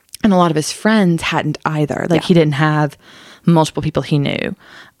a lot of his friends hadn't either. Like he didn't have multiple people he knew.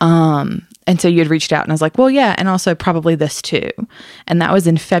 And so you had reached out and I was like, well, yeah. And also probably this too. And that was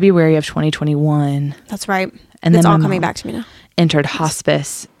in February of 2021. That's right. And it's then all my coming mom back to me now. entered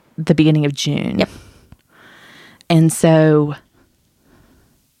hospice the beginning of June. Yep. And so,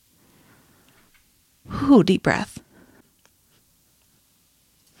 Deep breath.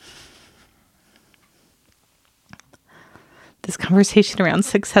 This conversation around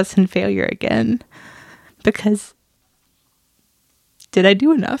success and failure again, because did I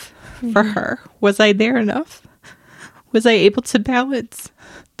do enough for her? Was I there enough? Was I able to balance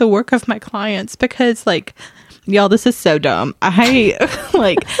the work of my clients? Because like, y'all, this is so dumb. I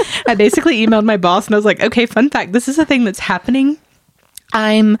basically emailed my boss and I was like, okay, fun fact, this is a thing that's happening.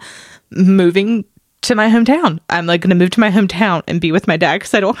 I'm moving to my hometown. I'm like going to move to my hometown and be with my dad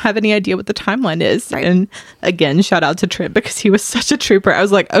because I don't have any idea what the timeline is. Right. And again, shout out to Trent because he was such a trooper. I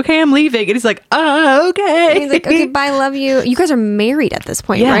was like, okay, I'm leaving. And he's like, okay. He's like, okay, bye, love you. You guys are married at this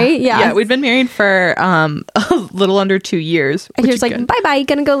point, right? Yeah. We'd been married for a little under 2 years. And he was like, bye-bye, you're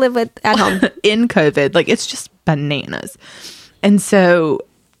going to go live at home. In COVID. Like, it's just bananas. And so,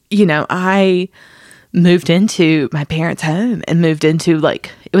 I moved into my parents' home and moved into like,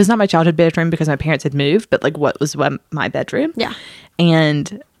 it was not my childhood bedroom because my parents had moved, but like what was my bedroom. Yeah.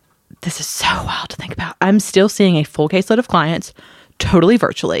 And this is so wild to think about. I'm still seeing a full caseload of clients totally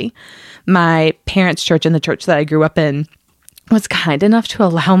virtually. My parents' church and the church that I grew up in was kind enough to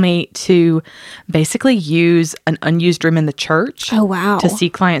allow me to basically use an unused room in the church. Oh, wow. To see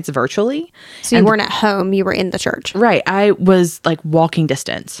clients virtually. So you weren't at home, you were in the church. Right. I was like walking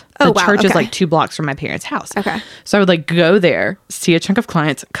distance. The church is like 2 blocks from my parents' house. Okay. So I would like go there, see a chunk of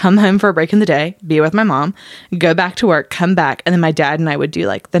clients, come home for a break in the day, be with my mom, go back to work, come back. And then my dad and I would do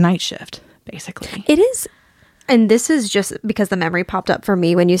like the night shift, basically. It is. And this is just because the memory popped up for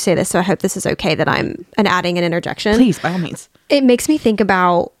me when you say this. So I hope this is okay that I'm adding an interjection. Please, by all means. It makes me think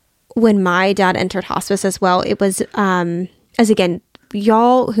about when my dad entered hospice as well. It was, as again,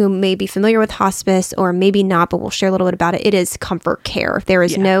 y'all who may be familiar with hospice or maybe not, but we'll share a little bit about it. It is comfort care. There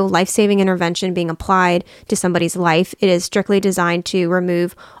is no life-saving intervention being applied to somebody's life. It is strictly designed to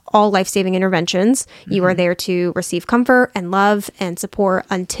remove all life-saving interventions. Mm-hmm. You are there to receive comfort and love and support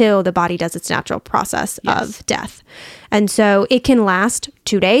until the body does its natural process of death. And so it can last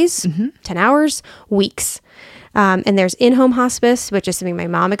 2 days, 10 hours, weeks. And there's in-home hospice, which is something my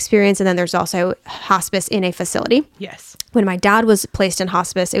mom experienced. And then there's also hospice in a facility. Yes. When my dad was placed in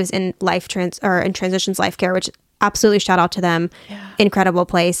hospice, it was in in Transitions Life Care, which absolutely shout out to them. Yeah. Incredible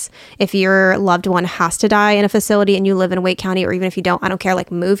place. If your loved one has to die in a facility and you live in Wake County, or even if you don't, I don't care,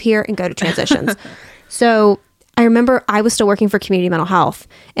 like move here and go to Transitions. So I remember I was still working for Community Mental Health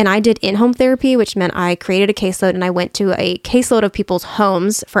and I did in-home therapy, which meant I created a caseload and I went to a caseload of people's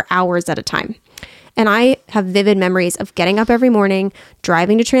homes for hours at a time. And I have vivid memories of getting up every morning,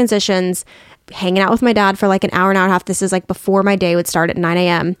 driving to Transitions, hanging out with my dad for like an hour and a half. This is like before my day would start at 9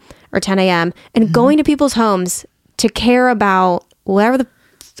 a.m. or 10 a.m. and going to people's homes to care about whatever the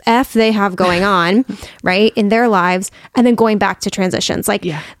F they have going on, right, in their lives, and then going back to Transitions. Like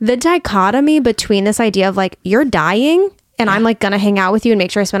the dichotomy between this idea of like, you're dying and I'm like going to hang out with you and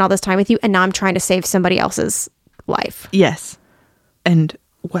make sure I spend all this time with you. And now I'm trying to save somebody else's life. Yes. And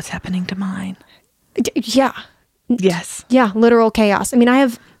what's happening to mine? Yeah. Yes. Yeah. Literal chaos. I mean, I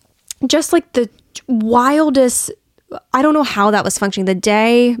have just like the wildest, I don't know how that was functioning. The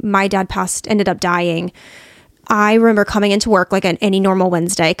day my dad ended up dying, I remember coming into work like on any normal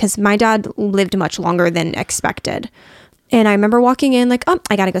Wednesday because my dad lived much longer than expected. And I remember walking in like,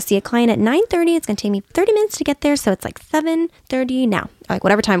 I got to go see a client at 9:30. It's going to take me 30 minutes to get there. So it's like 7:30 now, like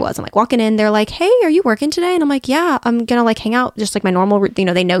whatever time it was. I'm like walking in. They're like, hey, are you working today? And I'm like, yeah, I'm going to like hang out just like my normal,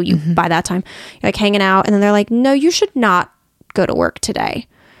 they know you by that time. You're like hanging out. And then they're like, no, you should not go to work today.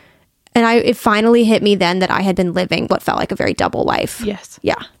 And it finally hit me then that I had been living what felt like a very double life. Yes.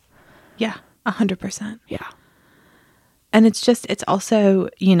 Yeah. Yeah. 100%. Yeah. And it's also,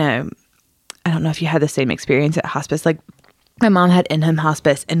 I don't know if you had the same experience at hospice. Like my mom had in-home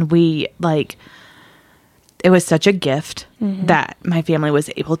hospice and we like, it was such a gift that my family was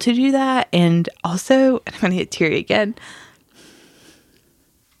able to do that. And also, I'm going to get teary again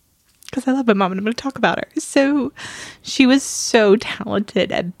because I love my mom and I'm going to talk about her. So she was so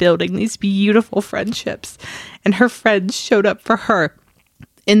talented at building these beautiful friendships and her friends showed up for her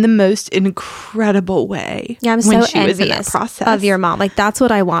in the most incredible way. Yeah, I'm so envious of your mom. Like that's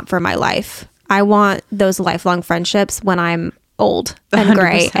what I want for my life. I want those lifelong friendships when I'm old and 100%.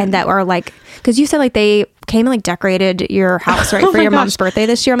 Gray and that are like, because you said like they came and like decorated your house, right, for your mom's birthday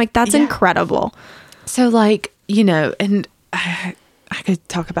this year. I'm like, that's incredible. So like, and I could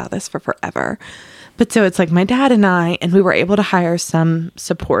talk about this for forever. But so it's like my dad and we were able to hire some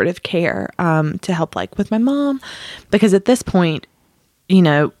supportive care to help like with my mom, because at this point,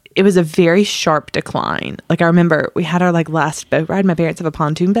 it was a very sharp decline. Like I remember we had our like last boat ride. My parents have a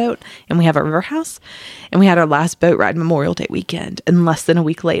pontoon boat and we have a river house, and we had our last boat ride Memorial Day weekend. And less than a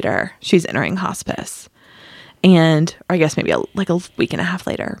week later, she's entering hospice, or I guess maybe a week and a half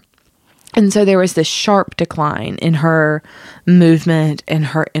later. And so there was this sharp decline in her movement and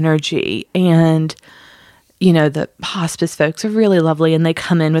her energy. And, the hospice folks are really lovely, and they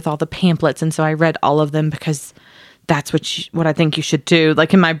come in with all the pamphlets. And so I read all of them because that's what I think you should do.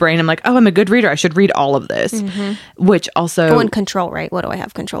 Like in my brain, I'm like, oh, I'm a good reader. I should read all of this, which also... Go in control, right? What do I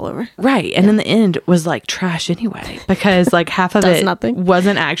have control over? Right. And in the end was like trash anyway, because like half of it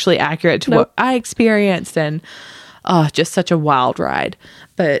wasn't actually accurate to what I experienced. And just such a wild ride.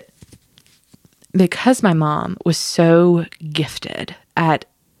 But because my mom was so gifted at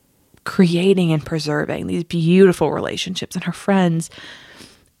creating and preserving these beautiful relationships, and her friends,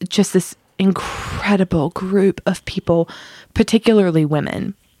 just this incredible group of people, particularly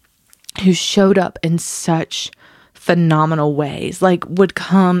women, who showed up in such phenomenal ways, like would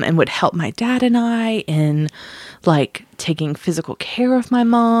come and would help my dad and I in like taking physical care of my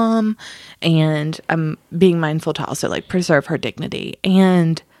mom, and I'm being mindful to also like preserve her dignity.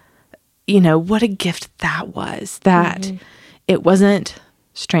 And what a gift that was, that it wasn't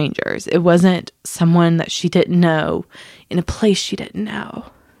strangers. It wasn't someone that she didn't know in a place she didn't know.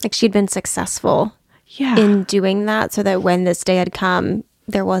 Like she'd been successful in doing that, so that when this day had come,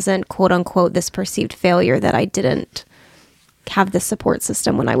 there wasn't, quote unquote, this perceived failure that I didn't have the support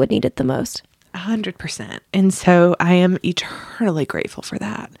system when I would need it the most. 100%. And so I am eternally grateful for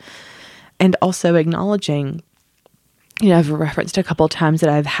that. And also acknowledging, I've referenced a couple of times that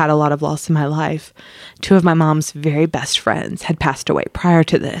I've had a lot of loss in my life. Two of my mom's very best friends had passed away prior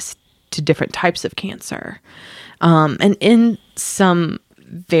to this, to different types of cancer. And in some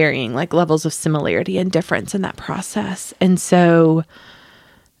varying like levels of similarity and difference in that process. And so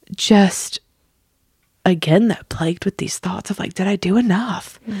just, again, that plagued with these thoughts of like, did I do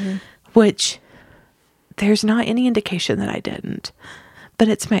enough? Which there's not any indication that I didn't. But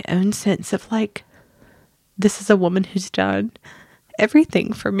it's my own sense of like, this is a woman who's done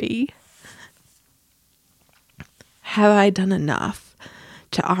everything for me. Have I done enough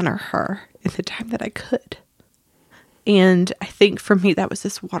to honor her in the time that I could? And I think for me, that was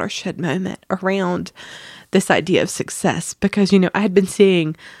this watershed moment around this idea of success, because, I had been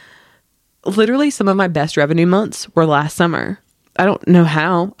seeing literally some of my best revenue months were last summer. I don't know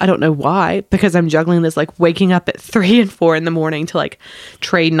how. I don't know why, because I'm juggling this, like waking up at 3 and 4 in the morning to like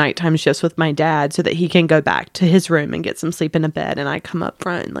trade nighttime shifts with my dad so that he can go back to his room and get some sleep in a bed. And I come up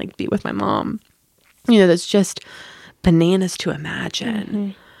front and like be with my mom. That's just bananas to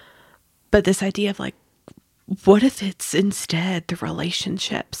imagine. But this idea of like, what if it's instead the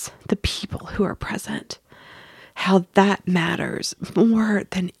relationships, the people who are present, how that matters more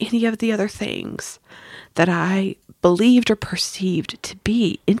than any of the other things that I believed or perceived to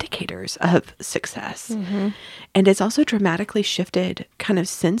be indicators of success. And it's also dramatically shifted kind of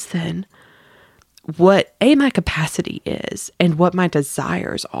since then what my capacity is and what my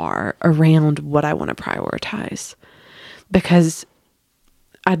desires are around what I want to prioritize. Because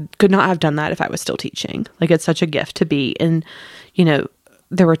I could not have done that if I was still teaching. Like, it's such a gift to be. And,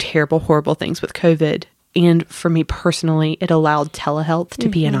 there were terrible, horrible things with COVID. And for me personally, it allowed telehealth to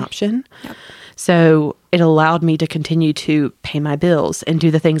be an option. So it allowed me to continue to pay my bills and do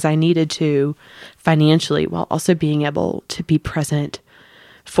the things I needed to financially, while also being able to be present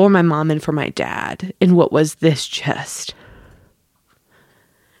for my mom and for my dad in what was this just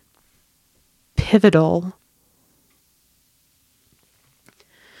pivotal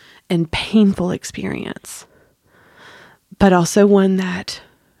and painful experience, but also one that,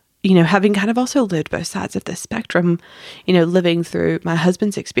 having kind of also lived both sides of this spectrum, living through my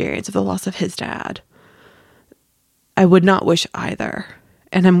husband's experience of the loss of his dad, I would not wish either.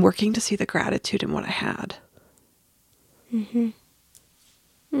 And I'm working to see the gratitude in what I had. I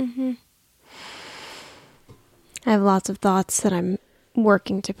have lots of thoughts that I'm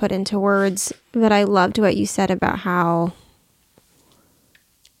working to put into words, but I loved what you said about how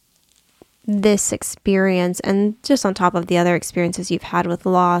this experience, and just on top of the other experiences you've had with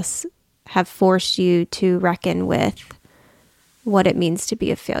loss, have forced you to reckon with what it means to be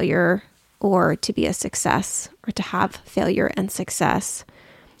a failure or to be a success, or to have failure and success,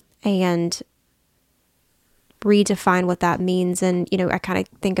 and redefine what that means. And, I kind of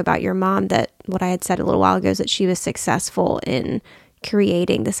think about your mom, that what I had said a little while ago is that she was successful in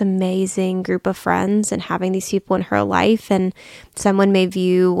creating this amazing group of friends and having these people in her life. And someone may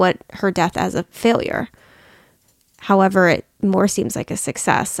view what her death as a failure. However, it more seems like a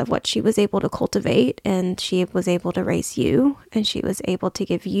success of what she was able to cultivate, and she was able to raise you, and she was able to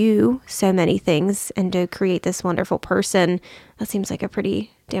give you so many things and to create this wonderful person. That seems like a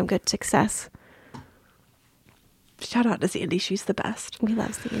pretty damn good success. Shout out to Sandy. She's the best. We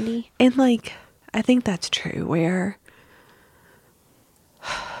love Sandy. And like, I think that's true, where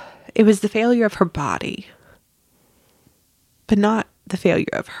it was the failure of her body, but not the failure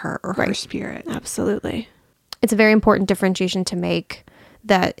of her or her spirit. Absolutely. It's a very important differentiation to make,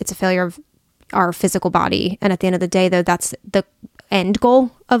 that it's a failure of our physical body. And at the end of the day, though, that's the end goal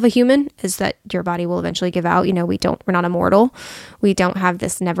of a human, is that your body will eventually give out. You know, we're not immortal. We don't have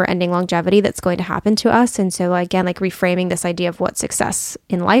this never ending longevity that's going to happen to us. And so again, like reframing this idea of what success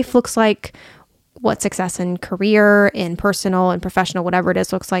in life looks like, what success in career, in personal and professional, whatever it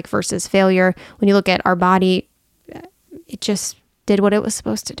is, looks like versus failure. When you look at our body, it just did what it was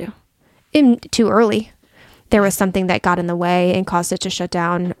supposed to do too early. There was something that got in the way and caused it to shut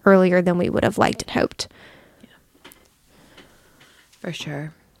down earlier than we would have liked and hoped. Yeah. For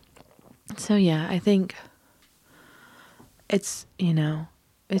sure. So yeah, I think it's,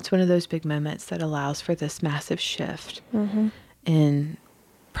 it's one of those big moments that allows for this massive shift in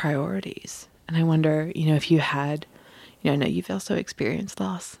priorities. And I wonder, if you had, I know you've also experienced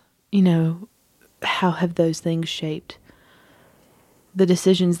loss, how have those things shaped the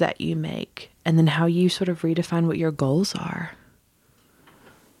decisions that you make, and then how you sort of redefine what your goals are?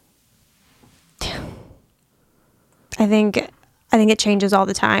 I think it changes all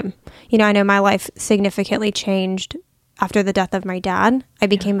the time. I know my life significantly changed after the death of my dad. I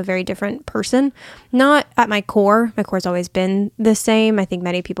became a very different person. Not at my core. My core's always been the same. I think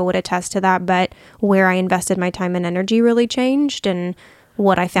many people would attest to that, but where I invested my time and energy really changed, and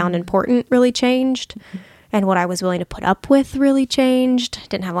what I found important really changed. And what I was willing to put up with really changed.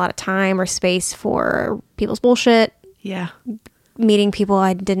 Didn't have a lot of time or space for people's bullshit. Yeah. Meeting people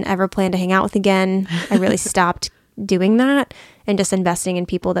I didn't ever plan to hang out with again. I really stopped doing that and just investing in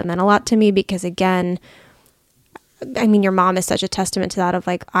people that meant a lot to me, because again, I mean, your mom is such a testament to that, of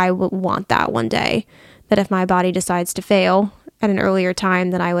like, I would want that one day, that if my body decides to fail at an earlier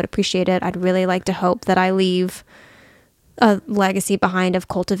time, then I would appreciate it. I'd really like to hope that I leave a legacy behind of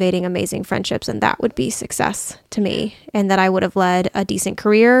cultivating amazing friendships, and that would be success to me, and that I would have led a decent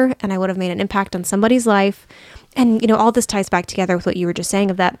career, and I would have made an impact on somebody's life. And all this ties back together with what you were just saying,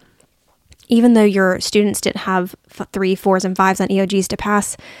 of that even though your students didn't have 3, 4s, and 5s on EOGs to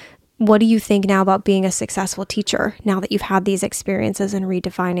pass, what do you think now about being a successful teacher, now that you've had these experiences and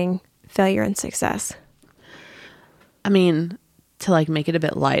redefining failure and success? I mean, to like make it a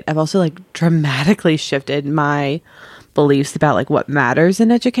bit light, I've also like dramatically shifted my beliefs about like what matters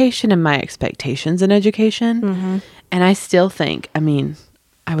in education and my expectations in education. And I still think,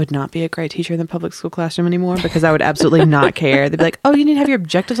 I would not be a great teacher in the public school classroom anymore, because I would absolutely not care. They'd be like, oh, you need to have your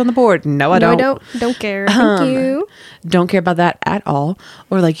objectives on the board. No, I don't. Don't care. Thank you. Don't care about that at all.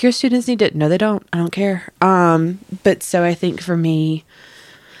 Or like, your students need it. No, they don't. I don't care. But so I think for me,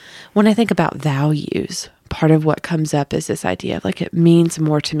 when I think about values, part of what comes up is this idea of like, it means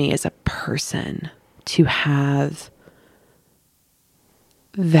more to me as a person to have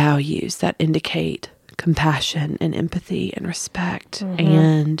values that indicate compassion and empathy and respect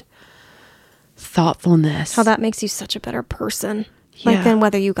and thoughtfulness. How that makes you such a better person. Yeah. Like, than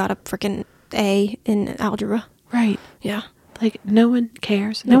whether you got a freaking A in algebra. Right. Yeah. Like, no one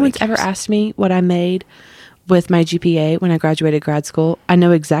cares. No Nobody one's cares. ever asked me what I made with my GPA when I graduated grad school. I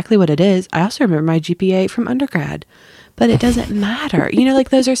know exactly what it is. I also remember my GPA from undergrad, but it doesn't matter. Like,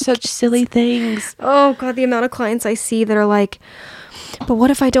 those are such silly things. Oh God, the amount of clients I see that are like, but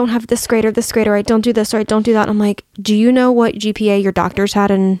what if I don't have this grade, or I don't do this, or I don't do that? I'm like, do you know what GPA your doctors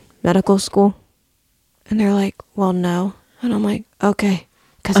had in medical school? And they're like, well, no. And I'm like, okay,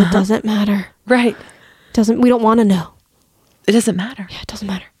 because it doesn't matter. Right. We don't want to know. It doesn't matter. Yeah, it doesn't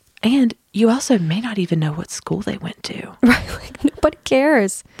matter. And you also may not even know what school they went to. Right. Like, nobody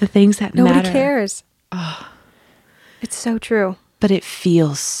cares. The things that Nobody matter. cares. It's so true. But it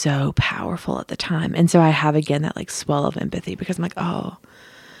feels so powerful at the time. And so I have, again, that like swell of empathy, because I'm like, oh,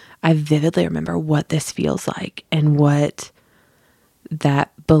 I vividly remember what this feels like and what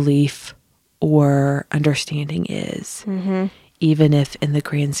that belief or understanding is, even if in the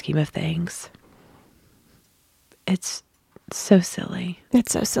grand scheme of things, it's so silly.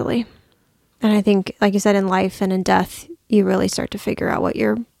 It's so silly. And I think, like you said, in life and in death, you really start to figure out what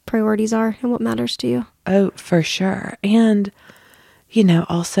your priorities are and what matters to you. Oh, for sure. And,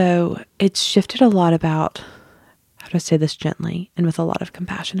 also it's shifted a lot about to say this gently and with a lot of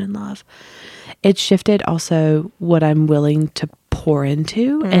compassion and love. It shifted also what I'm willing to pour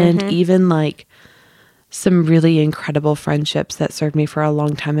into, and even like some really incredible friendships that served me for a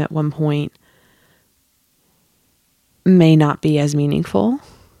long time at one point may not be as meaningful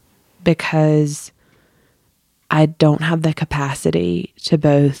because I don't have the capacity to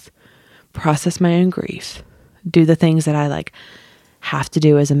both process my own grief, do the things that I like have to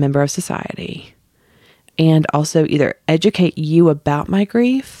do as a member of society, and also either educate you about my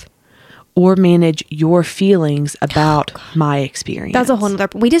grief or manage your feelings about my experience. That's a whole nother.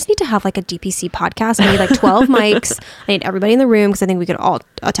 We just need to have like a DPC podcast. I need like 12 mics. I need everybody in the room because I think we could all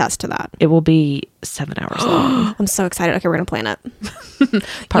attest to that. It will be 7 hours long. I'm so excited. Okay, we're going to plan it.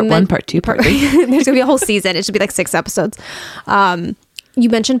 Part 1, part 2, part 3. There's going to be a whole season. It should be like 6 episodes. You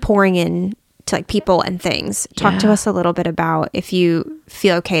mentioned pouring in to like people and things. Talk to us a little bit about if you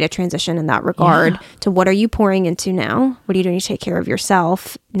feel okay to transition in that regard to what are you pouring into now? What are you doing to take care of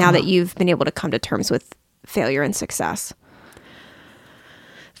yourself now that you've been able to come to terms with failure and success?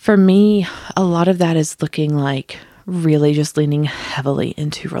 For me, a lot of that is looking like really just leaning heavily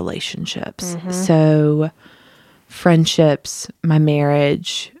into relationships. So friendships, my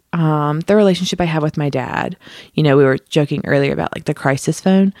marriage, the relationship I have with my dad. You know, we were joking earlier about like the crisis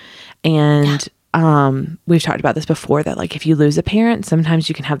phone, and we've talked about this before, that like if you lose a parent, sometimes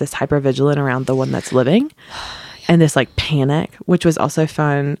you can have this hypervigilant around the one that's living and this like panic, which was also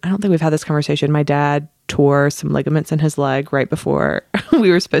fun. I don't think we've had this conversation. My dad tore some ligaments in his leg right before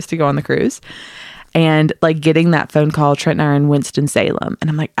we were supposed to go on the cruise, and like getting that phone call, Trent and I are in Winston-Salem, and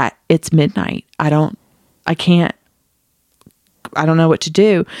I'm like, it's midnight. I don't know what to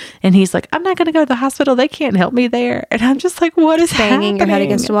do. And he's like, I'm not going to go to the hospital. They can't help me there. And I'm just like, what is banging happening? your head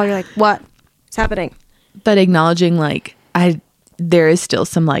against the wall. You're like, what is happening? But acknowledging like there is still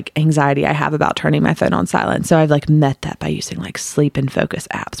some like anxiety I have about turning my phone on silent. So I've like met that by using like sleep and focus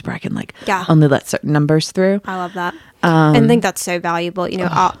apps where I can like only let certain numbers through. I love that. And I think that's so valuable. You know,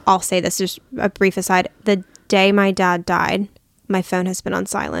 I'll say this, just a brief aside. The day my dad died, my phone has been on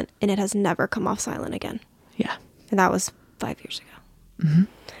silent and it has never come off silent again. Yeah. And that was 5 years ago.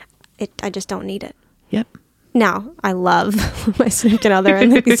 I just don't need it. Yep. Now, I love my significant other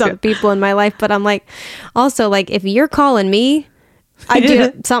and these other people in my life, but I'm like, also, like, if you're calling me,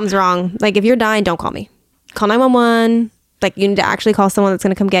 something's wrong. Like, if you're dying, don't call me. Call 911. Like, you need to actually call someone that's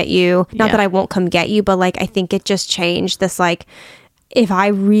going to come get you. Not that I won't come get you, but, like, I think it just changed this, like, if I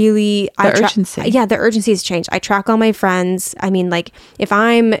really... urgency. Yeah, the urgency has changed. I track all my friends. I mean, like, if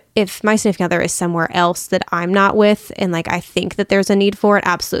my significant other is somewhere else that I'm not with and, like, I think that there's a need for it,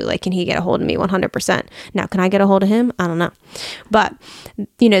 absolutely. Like, can he get a hold of me? 100%. Now, can I get a hold of him? I don't know. But,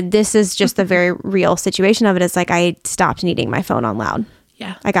 you know, this is just the very real situation of it. It's like I stopped needing my phone on loud.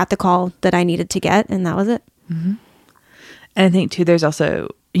 Yeah. I got the call that I needed to get, and that was it. And I think, too, there's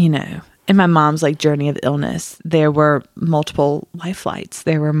also, you know... in my mom's like journey of illness, there were multiple life flights.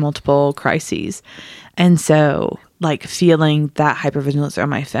 There were multiple crises. And so like feeling that hypervigilance on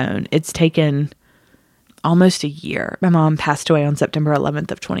my phone, it's taken almost a year. My mom passed away on September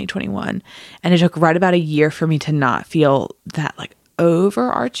 11th of 2021. And it took right about a year for me to not feel that like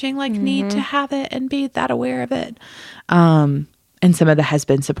overarching like need to have it and be that aware of it. And some of that has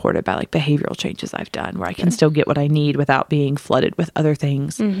been supported by like behavioral changes I've done where I can still get what I need without being flooded with other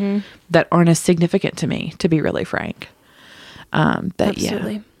things that aren't as significant to me, to be really frank. But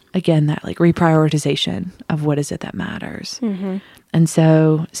Absolutely. Again, that like reprioritization of what is it that matters. And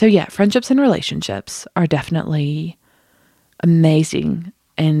so yeah, friendships and relationships are definitely amazing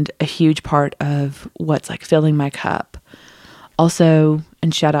and a huge part of what's like filling my cup. Also,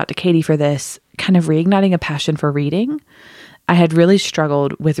 and shout out to Katie for this, kind of reigniting a passion for reading. I had really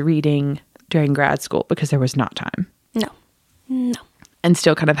struggled with reading during grad school because there was not time. No. And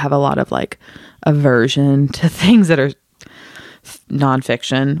still kind of have a lot of like aversion to things that are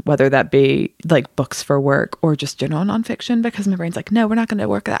nonfiction, whether that be like books for work or just general nonfiction, because my brain's like, no, we're not going to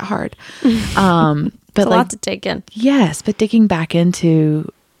work that hard. But a lot to take in. Yes, but digging back into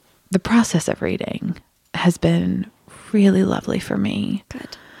the process of reading has been really lovely for me.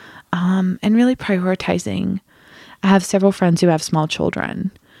 Good. And really prioritizing. I have several friends who have small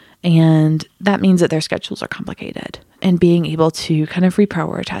children, and that means that their schedules are complicated, and being able to kind of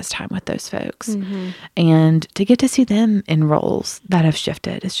reprioritize time with those folks and to get to see them in roles that have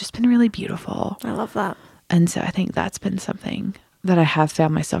shifted. It's just been really beautiful. I love that. And so I think that's been something that I have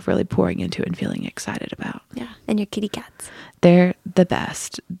found myself really pouring into and feeling excited about. Yeah. And your kitty cats. They're the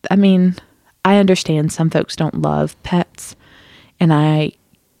best. I mean, I understand some folks don't love pets, and I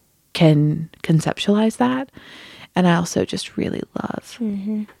can conceptualize that. And I also just really love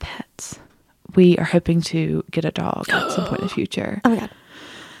pets. we are hoping to get a dog at some point in the future. Oh my God.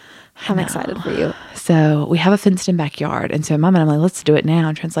 I'm excited for you. So we have a fenced in backyard. And so Mom and I'm like, let's do it now.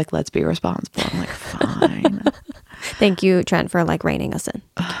 And Trent's like, let's be responsible. I'm like, fine. Thank you, Trent, for like reining us in.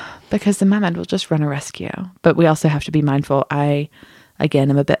 Because then my mind will just run a rescue. But we also have to be mindful. I,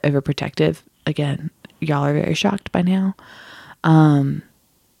 again, am a bit overprotective. Again, y'all are very shocked by now.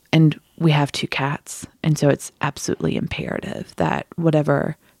 And we have 2 cats. And so it's absolutely imperative that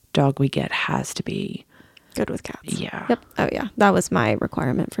whatever dog we get has to be good with cats. Yeah. Yep. Oh yeah. That was my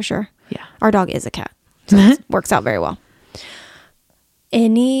requirement for sure. Yeah. Our dog is a cat. So it works out very well.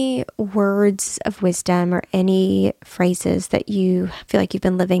 Any words of wisdom or any phrases that you feel like you've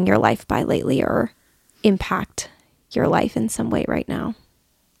been living your life by lately or impact your life in some way right now?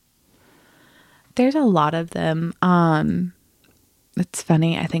 There's a lot of them. It's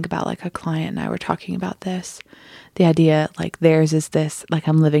funny. I think about like a client and I were talking about this. The idea like theirs is this, like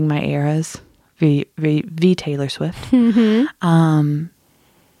I'm living my eras. V Taylor Swift. Mm-hmm.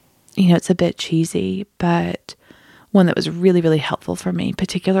 You know, it's a bit cheesy, but one that was really, really helpful for me,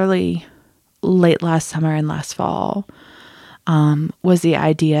 particularly late last summer and last fall, was the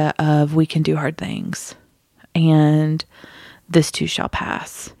idea of we can do hard things and this too shall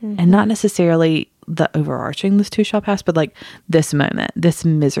pass. Mm-hmm. And not necessarily the overarching this too shall pass, but like this moment, this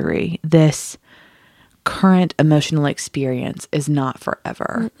misery, this current emotional experience is not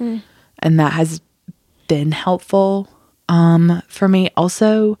forever. Mm-mm. And that has been helpful for me.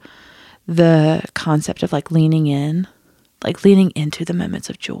 Also, the concept of like leaning into the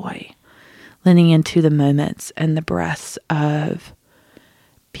moments of joy, leaning into the moments and the breaths of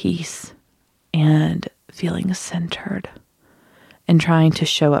peace and feeling centered and trying to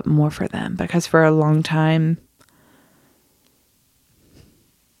show up more for them. Because for a long time,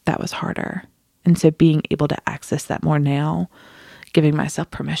 that was harder. And so being able to access that more now, giving myself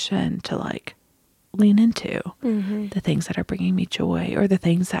permission to like lean into the things that are bringing me joy or the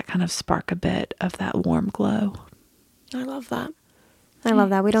things that kind of spark a bit of that warm glow. I love that. I love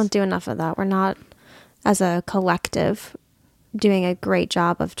that. We don't do enough of that. We're not, as a collective, doing a great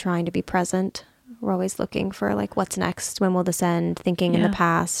job of trying to be present. We're always looking for like, what's next? When will this end? Thinking in the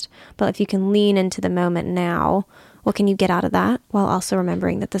past. But if you can lean into the moment now, what can you get out of that while also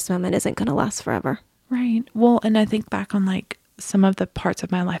remembering that this moment isn't going to last forever? Right. Well, and I think back on like some of the parts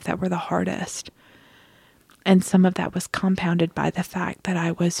of my life that were the hardest. And some of that was compounded by the fact that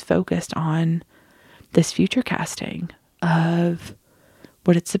I was focused on this future casting of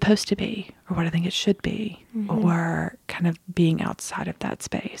what it's supposed to be or what I think it should be, or kind of being outside of that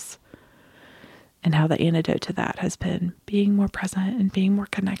space. And how the antidote to that has been being more present and being more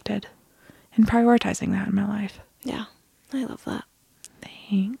connected and prioritizing that in my life. Yeah, I love that.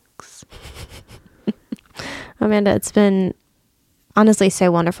 Thanks. Amanda, it's been honestly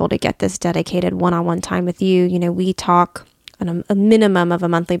so wonderful to get this dedicated one-on-one time with you. You know, we talk on a minimum of a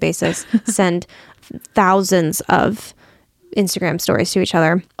monthly basis, send thousands of Instagram stories to each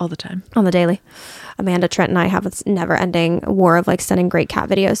other. All the time. On the daily. Amanda, Trent, and I have this never-ending war of like sending great cat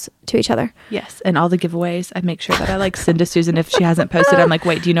videos to each other. Yes, and all the giveaways, I make sure that I like send to Susan if she hasn't posted. I'm like,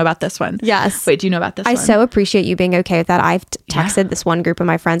 wait, do you know about this one? Yes. Wait, do you know about this one? I so appreciate you being okay with that. I've texted this one group of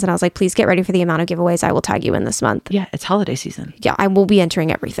my friends and I was like, please get ready for the amount of giveaways I will tag you in this month. Yeah, it's holiday season. Yeah, I will be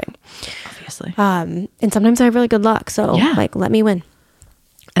entering everything. Obviously. And sometimes I have really good luck. So like, let me win.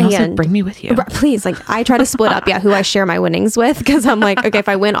 And also bring me with you. Please. Like I try to split up, who I share my winnings with. Because I'm like, okay, if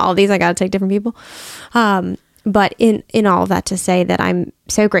I win all these, I got to take different people. But in all of that to say that I'm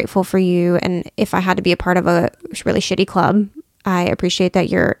so grateful for you. And if I had to be a part of a really shitty club, I appreciate that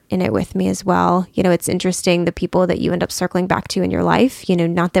you're in it with me as well. You know, it's interesting the people that you end up circling back to in your life, you know,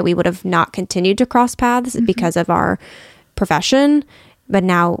 not that we would have not continued to cross paths because of our profession, but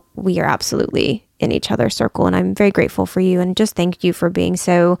now we are absolutely in each other's circle. And I'm very grateful for you and just thank you for being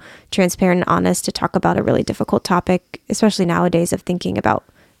so transparent and honest to talk about a really difficult topic, especially nowadays of thinking about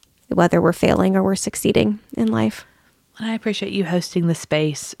whether we're failing or we're succeeding in life. And I appreciate you hosting the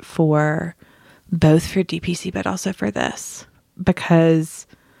space for both for DPC, but also for this, because,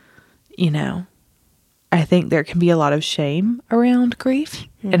 you know, I think there can be a lot of shame around grief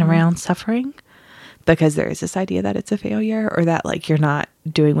and around suffering, because there is this idea that it's a failure or that like you're not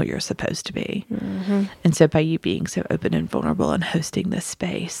doing what you're supposed to be. And so by you being so open and vulnerable and hosting this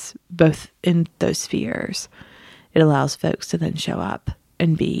space, both in those spheres, it allows folks to then show up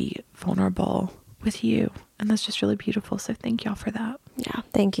and be vulnerable with you. And that's just really beautiful. So thank y'all for that. Yeah,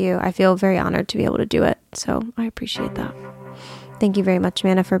 thank you. I feel very honored to be able to do it. So I appreciate that. Thank you very much,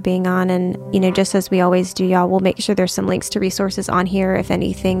 Amanda, for being on. And, just as we always do, y'all, we'll make sure there's some links to resources on here if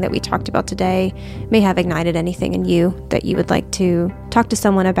anything that we talked about today may have ignited anything in you that you would like to talk to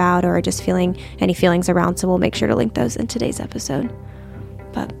someone about or just feeling any feelings around. So we'll make sure to link those in today's episode.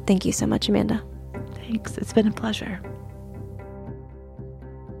 But thank you so much, Amanda. Thanks. It's been a pleasure.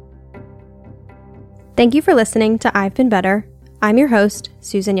 Thank you for listening to I've Been Better. I'm your host,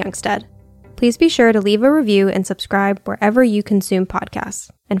 Susan Youngstead. Please be sure to leave a review and subscribe wherever you consume podcasts,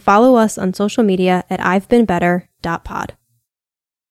 and follow us on social media at I'veBeenBetter.pod.